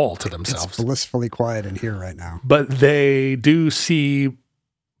at all to themselves. It's blissfully quiet in here right now. But they do see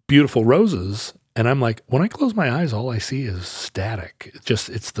beautiful roses. And I'm like, when I close my eyes, all I see is static.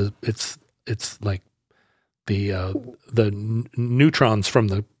 It's like the neutrons from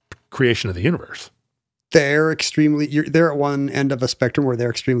the creation of the universe. They're at one end of a spectrum where they're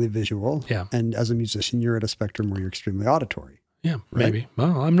extremely visual. Yeah. And as a musician, you're at a spectrum where you're extremely auditory. Yeah, right? Maybe.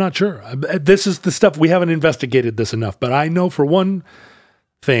 Well, I'm not sure. This is the stuff, we haven't investigated this enough, but I know for one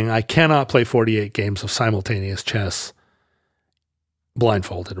thing, I cannot play 48 games of simultaneous chess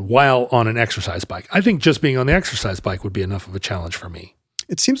blindfolded while on an exercise bike. I think just being on the exercise bike would be enough of a challenge for me.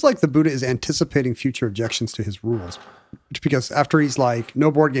 It seems like the Buddha is anticipating future objections to his rules. Because after he's like,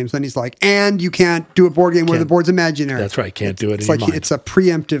 no board games, then he's like, and you can't do a board game where the board's imaginary. That's right. Can't do it in your mind. It's a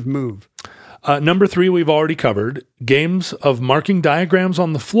preemptive move. Number 3, we've already covered. Games of marking diagrams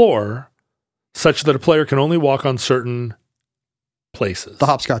on the floor such that a player can only walk on certain places. The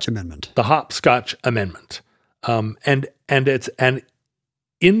Hopscotch Amendment. And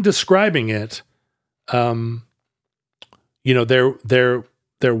in describing it, there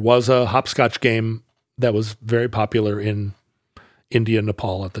was a hopscotch game that was very popular in India and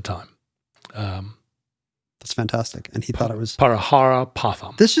Nepal at the time. That's fantastic. And he thought it was... Parahara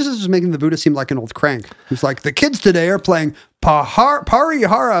Patham. This just is making the Buddha seem like an old crank who's like, the kids today are playing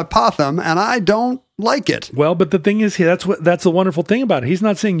Parihara Patham, and I don't like it. Well, but the thing is, that's the wonderful thing about it. He's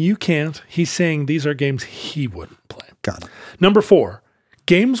not saying you can't. He's saying these are games he wouldn't play. Got it. Number 4,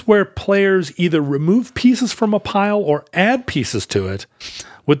 games where players either remove pieces from a pile or add pieces to it,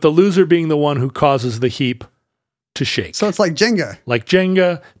 with the loser being the one who causes the heap to shake. So it's like Jenga. Like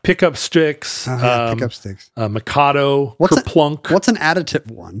Jenga, pick-up sticks, Pick-up sticks. Mikado, Kerplunk. What's an additive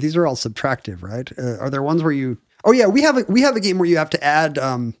one? These are all subtractive, right? Are there ones where you... Oh yeah, we have a game where you have to add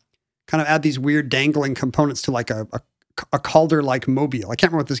kind of add these weird dangling components to like a Calder-like mobile. I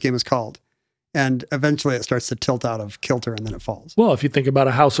can't remember what this game is called. And eventually it starts to tilt out of kilter and then it falls. Well, if you think about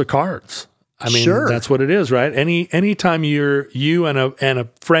a house of cards, I mean, sure. That's what it is, right? Anytime you and a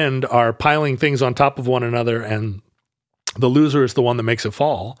friend are piling things on top of one another and the loser is the one that makes it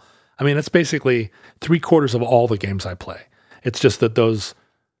fall, I mean, it's basically 3/4 of all the games I play. It's just that those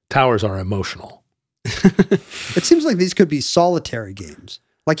towers are emotional. It seems like these could be solitary games.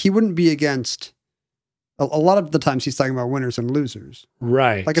 Like he wouldn't be against... A lot of the times he's talking about winners and losers.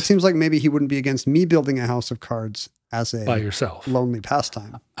 Right. Like it seems like maybe he wouldn't be against me building a house of cards as a by yourself. lonely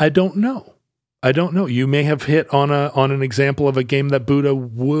pastime. I don't know. You may have hit on an example of a game that Buddha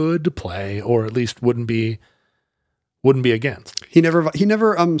would play, or at least wouldn't be against. He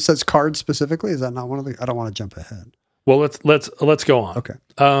never says cards specifically. Is that not one of the? I don't want to jump ahead. Well, let's go on. Okay.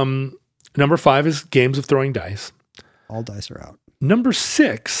 Number 5 is games of throwing dice. All dice are out. Number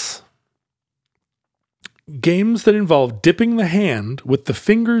 6, games that involve dipping the hand with the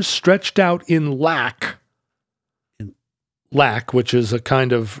fingers stretched out in lac. Lac, which is a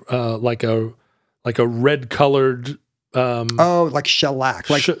kind of like a red colored like shellac,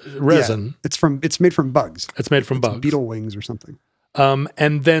 like resin. Yeah, it's made from bugs. It's made from bugs, beetle wings or something.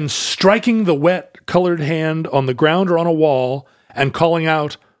 And then striking the wet colored hand on the ground or on a wall and calling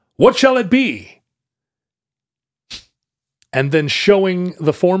out, "What shall it be?" And then showing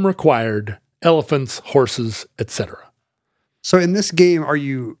the form required: elephants, horses, etc. So in this game,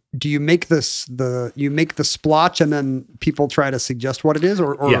 do you make you make the splotch and then people try to suggest what it is,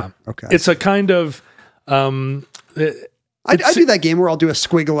 or yeah, okay, it's a kind of. I do that game where I'll do a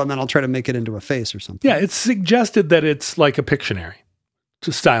squiggle and then I'll try to make it into a face or something. Yeah, it's suggested that it's like a Pictionary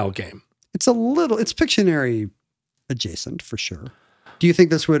style game. It's Pictionary adjacent for sure. Do you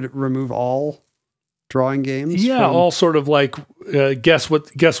think this would remove all drawing games? Yeah, all sort of like guess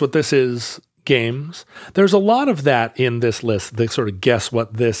what this is games. There's a lot of that in this list. They sort of guess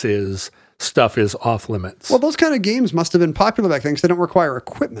what this is. Stuff is off limits. Well, those kind of games must have been popular back then because they don't require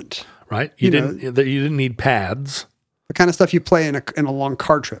equipment, right? You didn't need pads. The kind of stuff you play in a long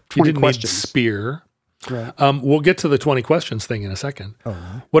car trip. 20 you didn't questions. Need spear. Right. We'll get to the 20 questions thing in a second. Oh,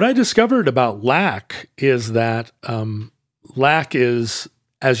 right. What I discovered about lac is that lac is,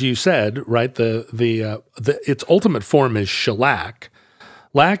 as you said, right? Its ultimate form is shellac.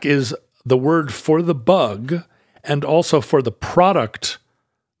 Lac is the word for the bug and also for the product.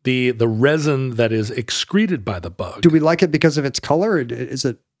 The resin that is excreted by the bug. Do we like it because of its color?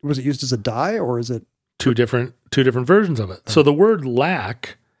 Was it used as a dye, or is it two different versions of it? So the word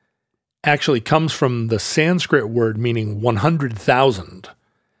lac actually comes from the Sanskrit word meaning 100,000,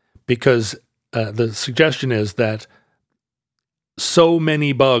 because the suggestion is that so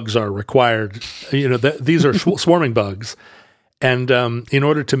many bugs are required. These are swarming bugs, and in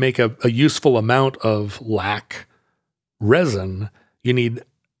order to make a useful amount of lac resin, you need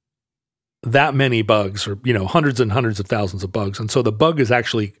that many bugs, or hundreds and hundreds of thousands of bugs. And so the bug is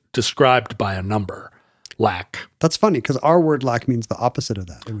actually described by a number, lac. That's funny because our word lac means the opposite of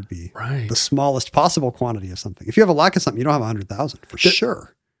that. It would be the smallest possible quantity of something. If you have a lac of something, you don't have 100,000 for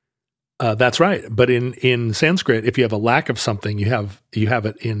sure. That's right. But in Sanskrit, if you have a lack of something, you have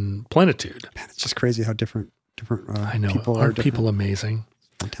it in plenitude. Man, it's just crazy how different I know. people Aren't people amazing?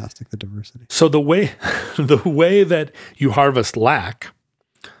 Fantastic, the diversity. So the way that you harvest lac,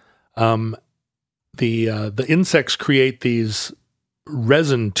 the insects create these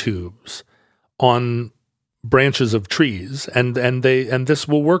resin tubes on branches of trees, and this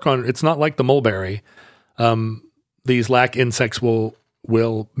will work on. It's not like the mulberry. These lac insects will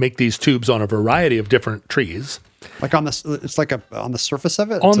make these tubes on a variety of different trees. Like on this, it's like on the surface of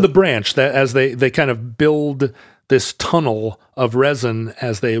it. On the branch, that as they kind of build this tunnel of resin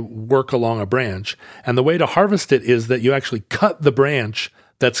as they work along a branch. And the way to harvest it is that you actually cut the branch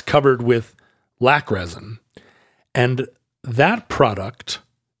that's covered with lac resin. And that product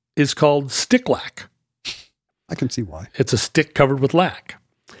is called stick lac. I can see why. It's a stick covered with lac.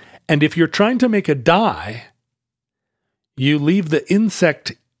 And if you're trying to make a dye, you leave the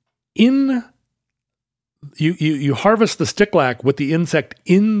insect in you harvest the stick lac with the insect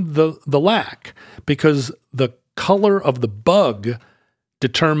in the lac because the color of the bug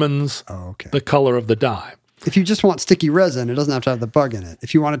determines the color of the dye. If you just want sticky resin, it doesn't have to have the bug in it.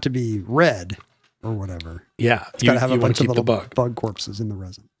 If you want it to be red or whatever, yeah, it's got to have a bunch of little bug corpses in the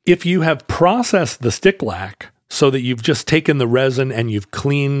resin. If you have processed the stick lac so that you've just taken the resin and you've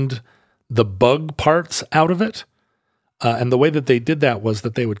cleaned the bug parts out of it, and the way that they did that was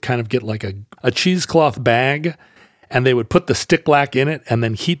that they would kind of get like a cheesecloth bag, and they would put the stick lac in it and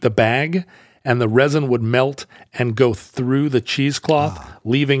then heat the bag, and the resin would melt and go through the cheesecloth,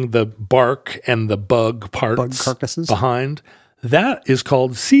 leaving the bark and the bug parts carcasses behind. That is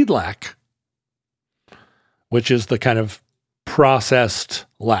called seed lac, which is the kind of processed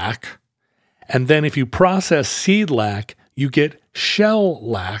lac. And then if you process seed lac, you get shell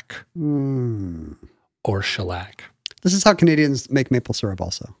lac or shellac. This is how Canadians make maple syrup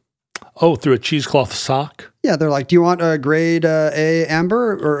also. Oh, through a cheesecloth sock? Yeah, they're like, do you want a grade A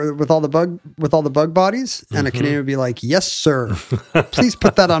amber or with all the bug bodies? And a Canadian would be like, yes, sir. Please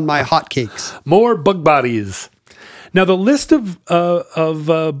put that on my hotcakes. More bug bodies. Now, the list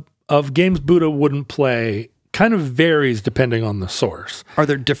of games Buddha wouldn't play kind of varies depending on the source. Are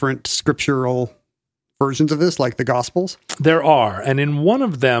there different scriptural versions of this, like the Gospels? There are. And in one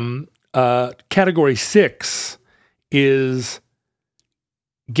of them, category 6 is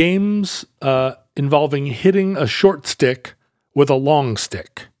games involving hitting a short stick with a long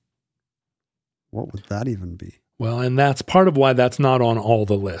stick. What would that even be? Well, and that's part of why that's not on all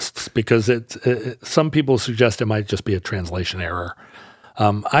the lists, because some people suggest it might just be a translation error.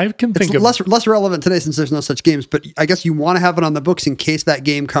 I can think of less relevant today since there's no such games, but I guess you want to have it on the books in case that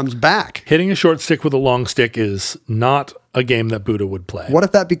game comes back. Hitting a short stick with a long stick is not a game that Buddha would play. What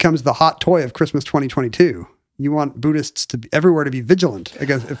if that becomes the hot toy of Christmas 2022? You want Buddhists everywhere to be vigilant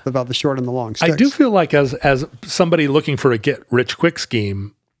about the short and the long sticks. I do feel like as somebody looking for a get-rich-quick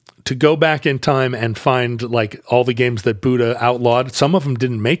scheme, to go back in time and find like all the games that Buddha outlawed, some of them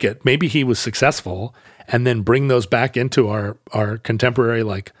didn't make it. Maybe he was successful, and then bring those back into our contemporary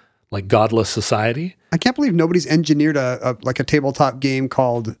like godless society. I can't believe nobody's engineered a tabletop game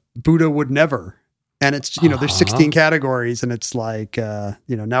called Buddha Would Never. And it's, there's 16 categories, and it's like, now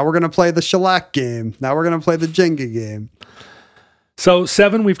we're going to play the shellac game. Now we're going to play the Jenga game. So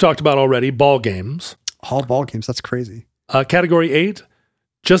 7, we've talked about already, ball games. All ball games. That's crazy. Category 8,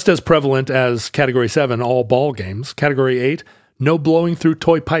 just as prevalent as category 7, all ball games. Category 8, no blowing through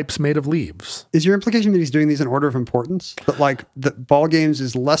toy pipes made of leaves. Is your implication that he's doing these in order of importance? That like the ball games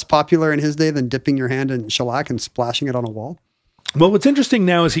is less popular in his day than dipping your hand in shellac and splashing it on a wall? Well, what's interesting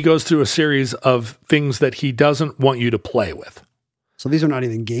now is he goes through a series of things that he doesn't want you to play with. So these are not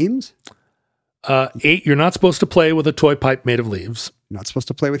even games? 8, you're not supposed to play with a toy pipe made of leaves. You're not supposed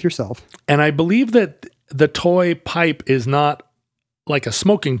to play with yourself. And I believe that the toy pipe is not like a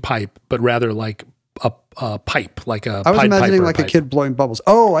smoking pipe, but rather like a pipe, like a I was Pied imagining Piper like pipe. A kid blowing bubbles.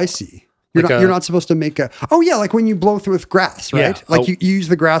 Oh, I see. You're not supposed to make like when you blow through with grass, right? Yeah, like you use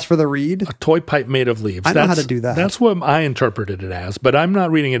the grass for the reed. A toy pipe made of leaves. I know how to do that. That's what I interpreted it as, but I'm not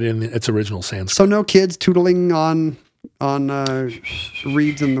reading it in its original Sanskrit. So no kids tootling on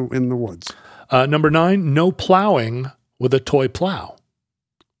reeds in the woods. Number 9, no plowing with a toy plow.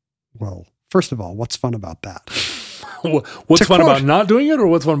 Well, first of all, what's fun about that? What's fun about not doing it, or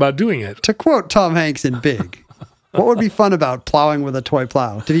what's fun about doing it? To quote Tom Hanks in Big, what would be fun about plowing with a toy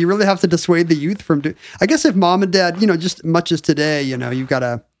plow? Did he really have to dissuade the youth from doing? I guess if mom and dad, just much as today, you've got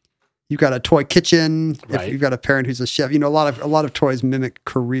a toy kitchen. Right. If you've got a parent who's a chef, a lot of toys mimic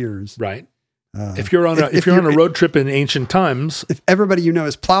careers. Right. If you're on a road trip in ancient times, if everybody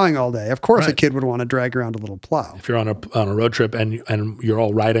is plowing all day, of course a kid would want to drag around a little plow. If you're on a road trip and you're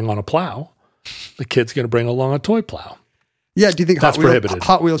all riding on a plow, the kid's going to bring along a toy plow. Yeah, do you think that's prohibited?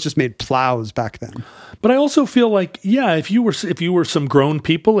 Hot Wheels just made plows back then? But I also feel like, if you were some grown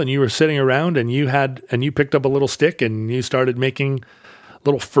people and you were sitting around and you picked up a little stick and you started making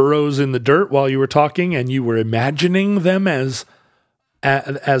little furrows in the dirt while you were talking, and you were imagining them as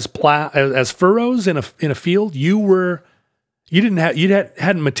furrows in a field, you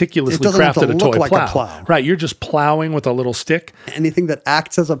hadn't meticulously crafted a toy plow. Right, you're just plowing with a little stick. Anything that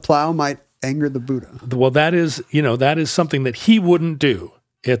acts as a plow might anger the Buddha. Well, that is something that he wouldn't do.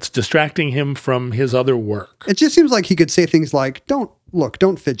 It's distracting him from his other work. It just seems like he could say things like, don't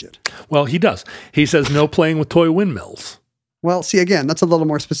fidget. Well, he does. He says no playing with toy windmills. Well, see, again, that's a little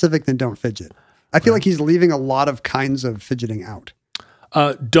more specific than don't fidget. I feel like he's leaving a lot of kinds of fidgeting out.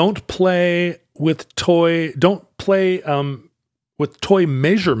 Don't play with toy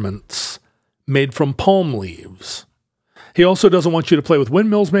measurements made from palm leaves. He also doesn't want you to play with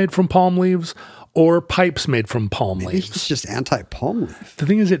windmills made from palm leaves or pipes made from palm Maybe leaves. it's just anti-palm leaf. The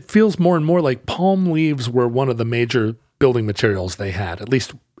thing is, it feels more and more like palm leaves were one of the major building materials they had, at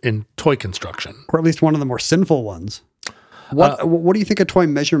least in toy construction. Or at least one of the more sinful ones. What do you think a toy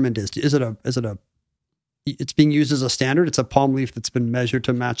measurement is? Is it it's being used as a standard? It's a palm leaf that's been measured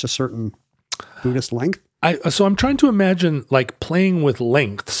to match a certain Buddhist length? So I'm trying to imagine like playing with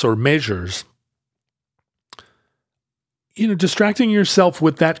lengths or measures, distracting yourself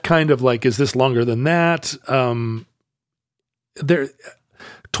with that kind of like, is this longer than that?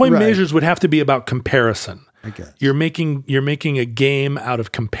 Toy measures would have to be about comparison. I guess. You're making a game out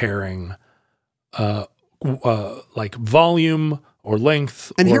of comparing, like volume or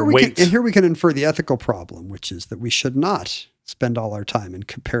length or weight. Here we can infer the ethical problem, which is that we should not spend all our time in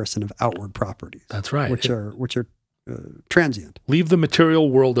comparison of outward properties. That's right. Which are transient. Leave the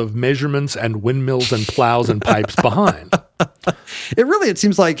material world of measurements and windmills and plows and pipes behind. It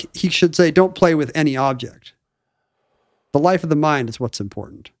seems like he should say, don't play with any object. The life of the mind is what's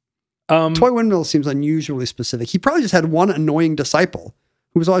important. Toy windmill seems unusually specific. He probably just had one annoying disciple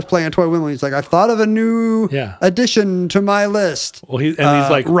who was always playing a toy windmill. He's like, I've thought of a new addition to my list. Well, he's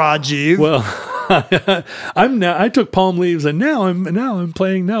like, Rajiv. Well, I took palm leaves and now I'm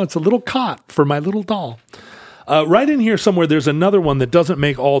playing. Now it's a little cot for my little doll. Right in here somewhere, there's another one that doesn't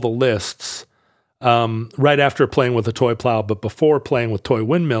make all the lists. Right after playing with a toy plow, but before playing with toy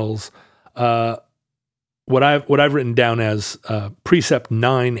windmills, what I've written down as precept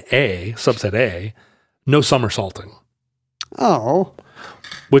 9A, subset A, no somersaulting. Oh,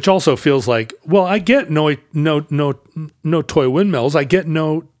 which also feels like, well, I get no toy windmills, I get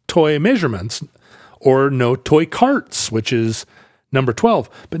no toy measurements, or no toy carts, which is number 12,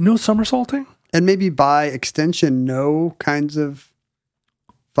 but no somersaulting, and maybe by extension, no kinds of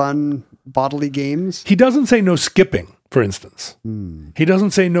fun bodily games. He doesn't say no skipping, for instance. He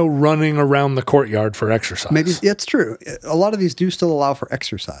doesn't say no running around the courtyard for exercise. Maybe it's true. A lot of these do still allow for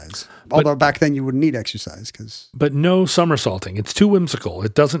exercise. Although back then you wouldn't need exercise But no somersaulting. It's too whimsical.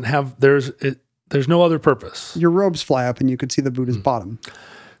 It doesn't have there's no other purpose. Your robes fly up and you could see the Buddha's bottom.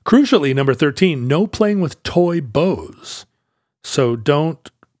 Crucially, number 13, no playing with toy bows. So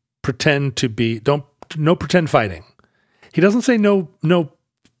don't pretend fighting. He doesn't say no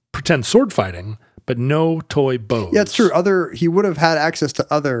pretend sword fighting, but no toy bows. Yeah, it's true. He would have had access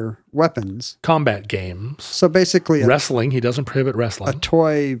to other weapons. Combat games. So basically, wrestling. He doesn't prohibit wrestling. A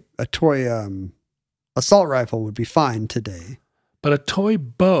toy assault rifle would be fine today. But a toy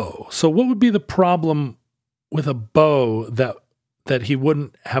bow. So what would be the problem with a bow that he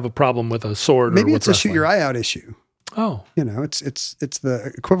wouldn't have a problem with a sword? Maybe or it's with a shoot your eye out issue. Oh, it's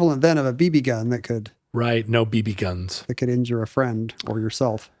the equivalent then of a BB gun that could. Right. No BB guns that could injure a friend or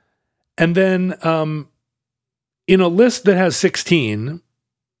yourself. And then in a list that has 16,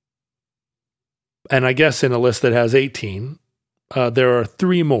 and I guess in a list that has 18, there are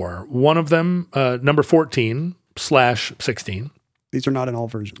 3 more. One of them, number 14/16. These are not in all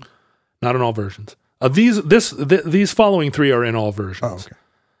versions. Not in all versions. These following 3 are in all versions. Oh, okay.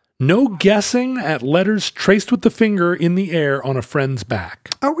 No guessing at letters traced with the finger in the air on a friend's back.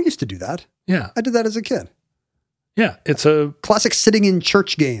 Oh, we used to do that. Yeah. I did that as a kid. Yeah, it's a classic sitting in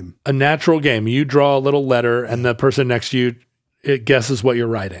church game. A natural game. You draw a little letter and the person next to you, it guesses what you're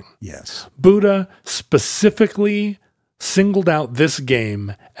writing. Yes. Buddha specifically singled out this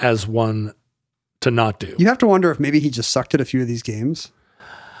game as one to not do. You have to wonder if maybe he just sucked at a few of these games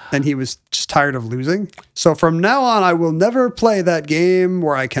and he was just tired of losing. So from now on, I will never play that game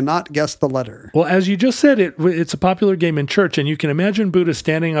where I cannot guess the letter. Well, as you just said, it's a popular game in church, and you can imagine Buddha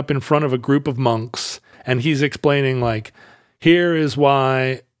standing up in front of a group of monks, and he's explaining, like, here is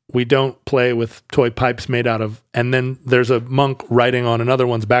why we don't play with toy pipes made out of, and then there's a monk writing on another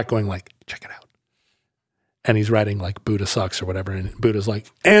one's back going like, check it out. And he's writing like Buddha sucks or whatever. And Buddha's like,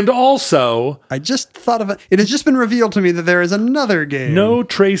 and also, I just thought of it. It has just been revealed to me that there is another game. No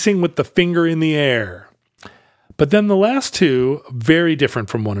tracing with the finger in the air. But then the last 2, very different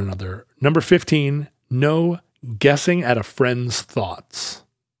from one another. Number 15, no guessing at a friend's thoughts.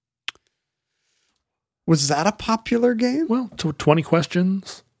 Was that a popular game? Well, 20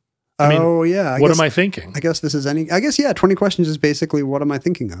 questions. Yeah. What am I thinking? I guess 20 questions is basically what am I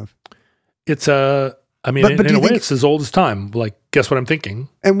thinking of? It's in a way, it's as old as time. Like, guess what I'm thinking.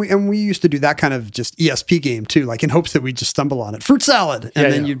 And we used to do that kind of just ESP game too, like in hopes that we'd just stumble on it. Fruit salad.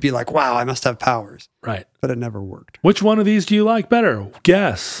 And then you'd be like, wow, I must have powers. Right. But it never worked. Which one of these do you like better?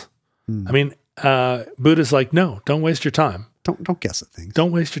 Guess. Buddha's like, no, don't waste your time. Don't guess at things.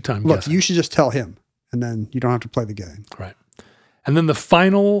 Don't waste your time. Look, guessing. you should just tell him and then you don't have to play the game. Right. And then the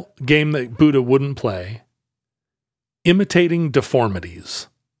final game that Buddha wouldn't play, imitating deformities.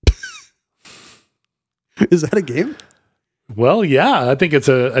 Is that a game? Well, yeah, I think it's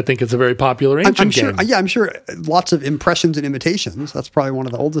a very popular ancient I'm sure. game. Yeah, I'm sure. Lots of impressions and imitations. That's probably one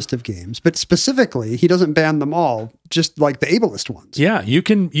of the oldest of games. But specifically, he doesn't ban them all, just like the ableist ones. Yeah, you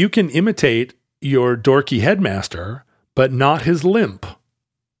can imitate your dorky headmaster, but not his limp.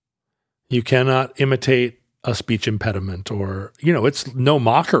 You cannot imitate a speech impediment, or it's no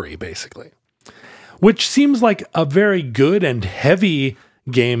mockery, basically. Which seems like a very good and heavy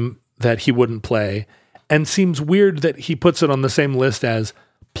game that he wouldn't play. And seems weird that he puts it on the same list as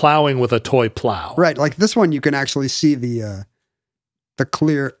plowing with a toy plow. Right. Like this one, you can actually see the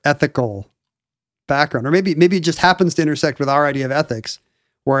clear ethical background, or maybe it just happens to intersect with our idea of ethics.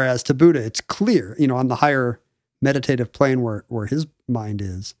 Whereas to Buddha, it's clear, on the higher meditative plane where his mind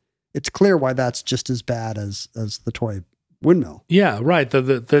is, it's clear why that's just as bad as the toy windmill. Yeah, right.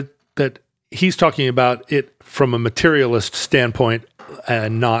 That he's talking about it from a materialist standpoint.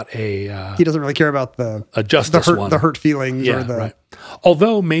 And not a he doesn't really care about the hurt feelings, or the right.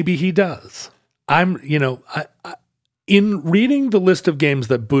 Although maybe he does. I'm in reading the list of games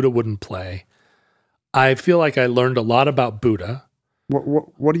that Buddha wouldn't play, I feel like I learned a lot about Buddha.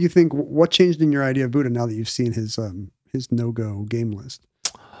 What do you think? What changed in your idea of Buddha now that you've seen his no-go game list?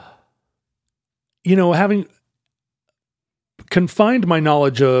 Having confined my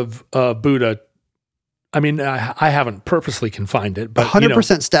knowledge of Buddha. I mean, I haven't purposely confined it, but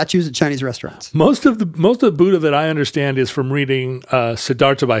 100% statues at Chinese restaurants. Most of the Buddha that I understand is from reading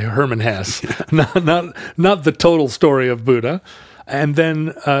Siddhartha by Hermann Hesse, not the total story of Buddha, and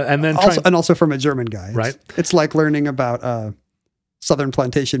then also from a German guy, right? It's like learning about Southern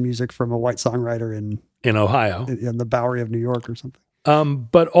plantation music from a white songwriter in Ohio, in the Bowery of New York or something.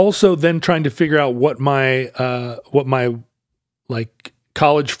 But also then trying to figure out what my like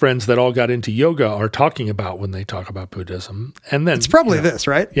college friends that all got into yoga are talking about when they talk about Buddhism. And then it's probably this,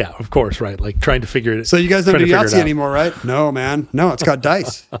 right? Yeah, of course, right. Like trying to figure it. So you guys don't do Yahtzee anymore, right? No, man. No, it's got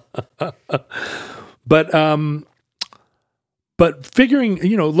dice. But figuring,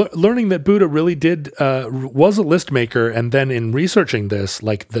 learning that Buddha really was a list maker. And then in researching this,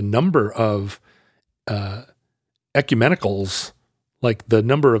 like the number of ecumenicals, like the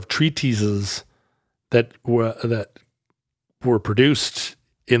number of treatises that were produced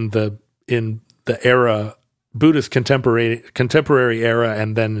in the era, Buddha's contemporary era,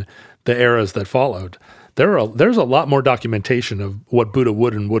 and then the eras that followed. There's a lot more documentation of what Buddha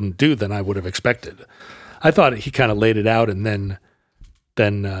would and wouldn't do than I would have expected. I thought he kind of laid it out and then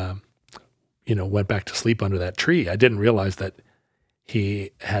went back to sleep under that tree. I didn't realize that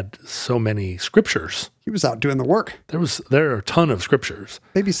he had so many scriptures. He was out doing the work. There are a ton of scriptures.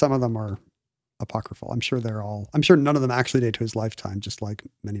 Maybe some of them are apocryphal. I'm sure none of them actually date to his lifetime, just like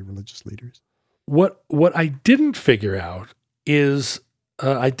many religious leaders. What I didn't figure out is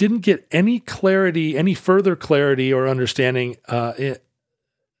I didn't get any further clarity or understanding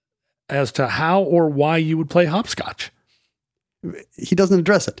as to how or why you would play hopscotch. He doesn't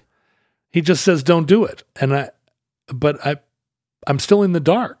address it. He just says, don't do it. I'm still in the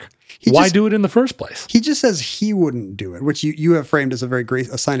dark. Why do it in the first place? He just says he wouldn't do it, which you have framed as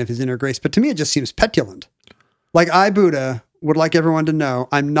a sign of his inner grace. But to me, it just seems petulant. Like I, Buddha, would like everyone to know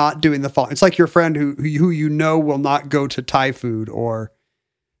I'm not doing the following. It's like your friend who will not go to Thai food, or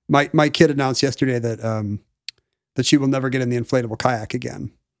my kid announced yesterday that she will never get in the inflatable kayak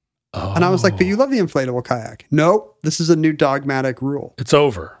again. Oh. And I was like, but you love the inflatable kayak. No, this is a new dogmatic rule. It's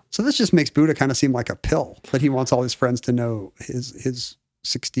over. So this just makes Buddha kind of seem like a pill that he wants all his friends to know his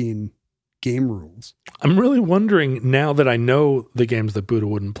 16 game rules. I'm really wondering, now that I know the games that Buddha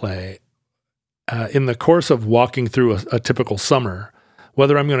wouldn't play, in the course of walking through a typical summer,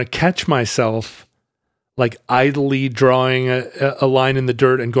 whether I'm going to catch myself like idly drawing a line in the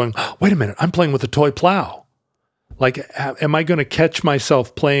dirt and going, oh, wait a minute, I'm playing with a toy plow. Like, am I going to catch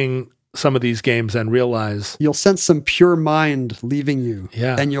myself playing some of these games and realize... You'll sense some pure mind leaving you.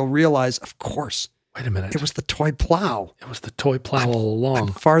 Yeah. And you'll realize, of course... Wait a minute. It was the toy plow. It was the toy plow all along. I'm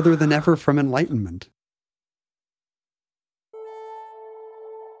farther than ever from enlightenment.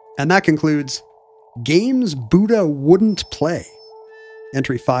 And that concludes Games Buddha Wouldn't Play.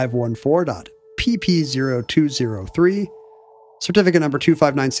 Entry 514.pp0203. Certificate number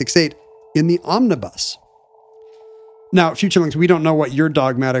 25968 in the omnibus. Now, Futurelings, we don't know what your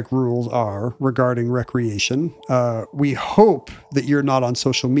dogmatic rules are regarding recreation. We hope that you're not on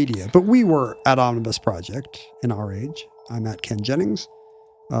social media, but we were at Omnibus Project in our age. I'm at Ken Jennings.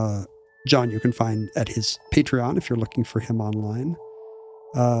 John, you can find at his Patreon if you're looking for him online.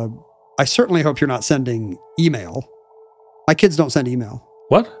 I certainly hope you're not sending email. My kids don't send email.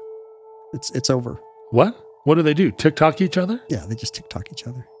 What? It's over. What? What do they do? TikTok each other? Yeah, they just TikTok each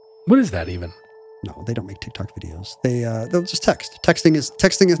other. What is that even? No, they don't make TikTok videos. They'll just text. Texting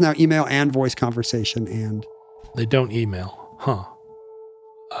is now email and voice conversation, and They don't email. Huh.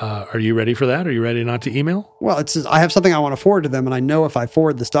 Are you ready for that? Are you ready not to email? well, it's I have something I want to forward to them, and I know if I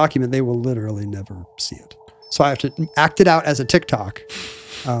forward this document, they will literally never see it. So I have to act it out as a TikTok,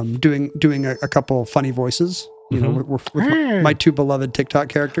 doing a couple funny voices. You know, with my two beloved TikTok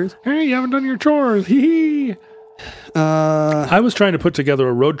characters. Hey, you haven't done your chores. Hee hee. I was trying to put together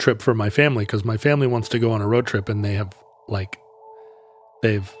a road trip for my family because my family wants to go on a road trip, and they've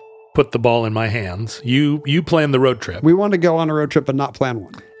put the ball in my hands. You plan the road trip. We want to go on a road trip but not plan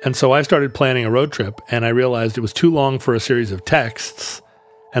one. And so I started planning a road trip, and I realized it was too long for a series of texts.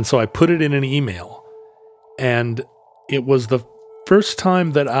 And so I put it in an email. And it was the first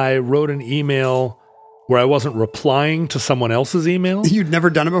time that I wrote an email where I wasn't replying to someone else's email. You'd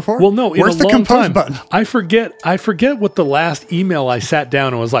never done it before? Well, no, Where's in the a long compose time. button? I forget what the last email I sat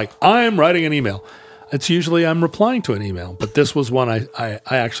down and was like, I'm writing an email. It's usually I'm replying to an email, but this was one I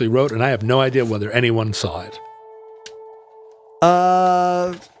actually wrote, and I have no idea whether anyone saw it.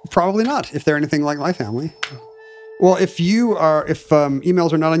 Probably not, if they're anything like my family. Well, if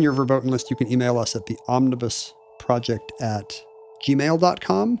emails are not on your verboten list, you can email us at the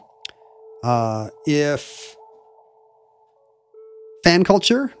omnibusproject@gmail.com. If fan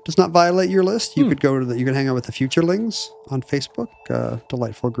culture does not violate your list, you could you can hang out with the Futurelings on Facebook,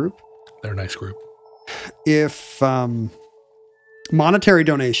 delightful group. They're a nice group. If monetary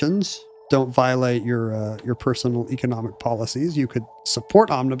donations don't violate your personal economic policies, you could support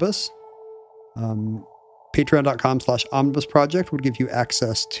Omnibus. Patreon.com/Omnibus Project would give you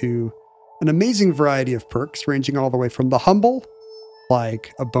access to an amazing variety of perks, ranging all the way from the humble,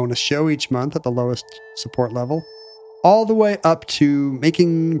 like a bonus show each month at the lowest support level, all the way up to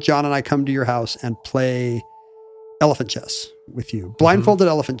making John and I come to your house and play elephant chess with you. Blindfolded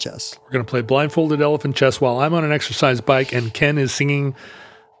elephant chess. We're going to play blindfolded elephant chess while I'm on an exercise bike and Ken is singing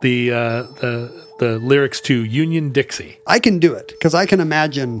the lyrics to Union Dixie. I can do it because I can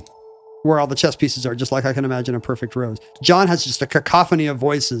imagine where all the chess pieces are, just like I can imagine a perfect rose. John has just a cacophony of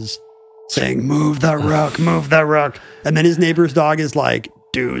voices saying, move the rook, move the rook. And then his neighbor's dog is like,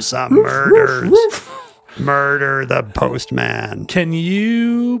 do some murders. Murder the postman. Can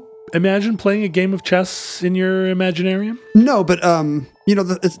you imagine playing a game of chess in your Imaginarium? No, but,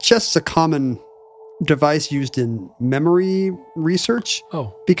 chess is a common device used in memory research.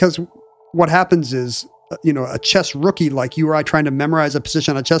 Oh. Because what happens is, a chess rookie like you or I trying to memorize a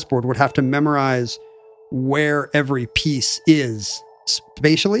position on a chessboard would have to memorize where every piece is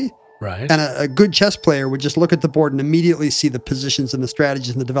spatially. Right. And a good chess player would just look at the board and immediately see the positions and the strategies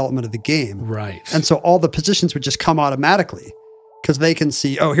and the development of the game. Right. And so all the positions would just come automatically because they can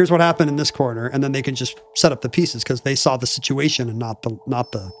see, oh, here's what happened in this corner. And then they can just set up the pieces because they saw the situation and not the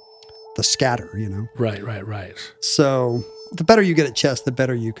scatter, Right. So the better you get at chess, the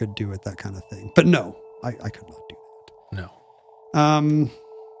better you could do at that kind of thing. But no, I could not do that. No.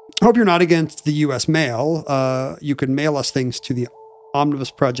 Hope you're not against the U.S. mail. You can mail us things to the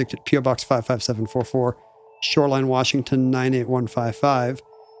Omnibus Project at P.O. Box 55744, Shoreline, Washington 98155.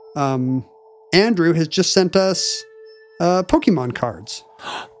 Andrew has just sent us Pokemon cards.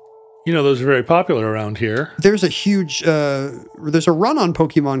 Those are very popular around here. There's a huge there's a run on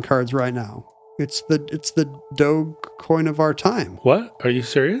Pokemon cards right now. It's the Dogecoin of our time. What? Are you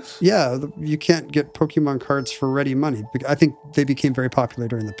serious? Yeah, you can't get Pokemon cards for ready money. I think they became very popular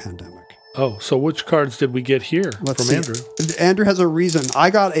during the pandemic. Oh, so which cards did we get here from Andrew? Andrew has a reason. I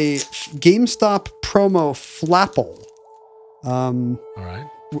got a GameStop promo Flapple. All right.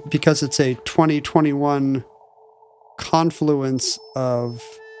 Because it's a 2021 confluence of...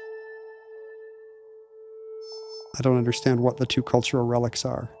 I don't understand what the two cultural relics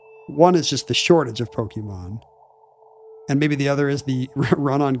are. One is just the shortage of Pokemon. And maybe the other is the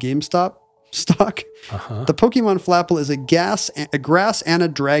run on GameStop stock. Uh-huh. The Pokemon Flapple is a grass and a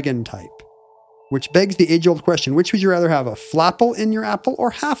dragon type, which begs the age-old question, which would you rather have, a Flapple in your apple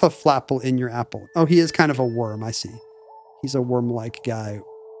or half a Flapple in your apple? Oh, he is kind of a worm, I see. He's a worm-like guy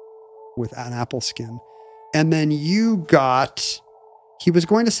with an apple skin. And then he was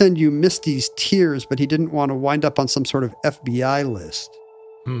going to send you Misty's Tears, but he didn't want to wind up on some sort of FBI list.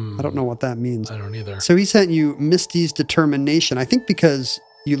 I don't know what that means. I don't either. So he sent you Misty's Determination. I think because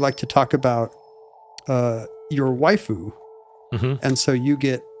you like to talk about your waifu. Mm-hmm. And so you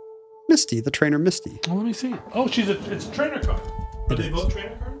get Misty, the trainer Misty. Well, let me see. Oh, it's a trainer card. Are they both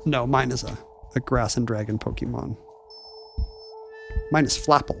trainer cards? No, mine is a grass and dragon Pokemon. Mine is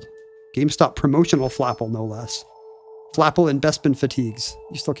Flapple. GameStop promotional Flapple, no less. Flapple and Bespin Fatigues.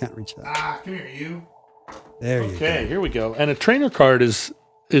 You still can't reach that. Come here, you. There you go. Okay, here we go. And a trainer card is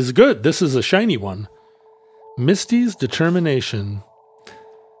is good. This is a shiny one. Misty's Determination.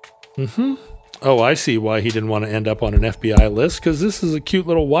 Oh, I see why he didn't want to end up on an FBI list, because this is a cute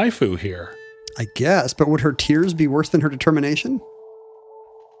little waifu here. I guess, but would her tears be worse than her determination?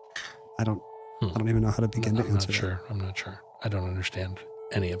 I don't even know how to begin to answer that. I'm not sure. I don't understand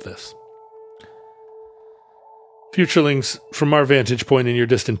any of this. Futurelings, from our vantage point in your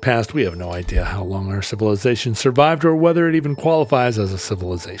distant past, we have no idea how long our civilization survived or whether it even qualifies as a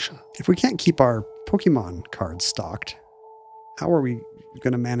civilization. If we can't keep our Pokemon cards stocked, how are we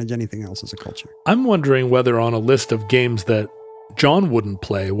going to manage anything else as a culture? I'm wondering whether on a list of games that John wouldn't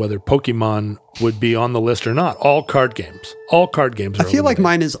play, whether Pokemon would be on the list or not. All card games. All card games are I feel like eliminated.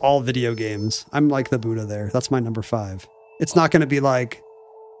 mine is all video games. I'm like the Buddha there. That's my number 5. It's not going to be like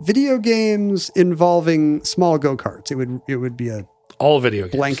video games involving small go-karts. It would be a all video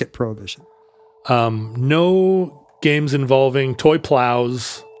games. blanket prohibition. No games involving toy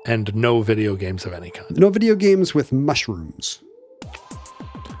plows and no video games of any kind. No video games with mushrooms.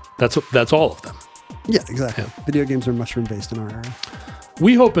 That's all of them. Yeah, exactly. Video games are mushroom-based in our era.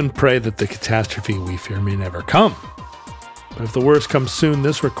 We hope and pray that the catastrophe we fear may never come. But if the worst comes soon,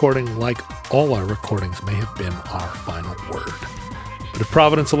 this recording, like all our recordings, may have been our final word. But if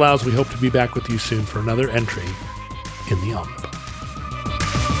Providence allows, we hope to be back with you soon for another entry in the Omnibus.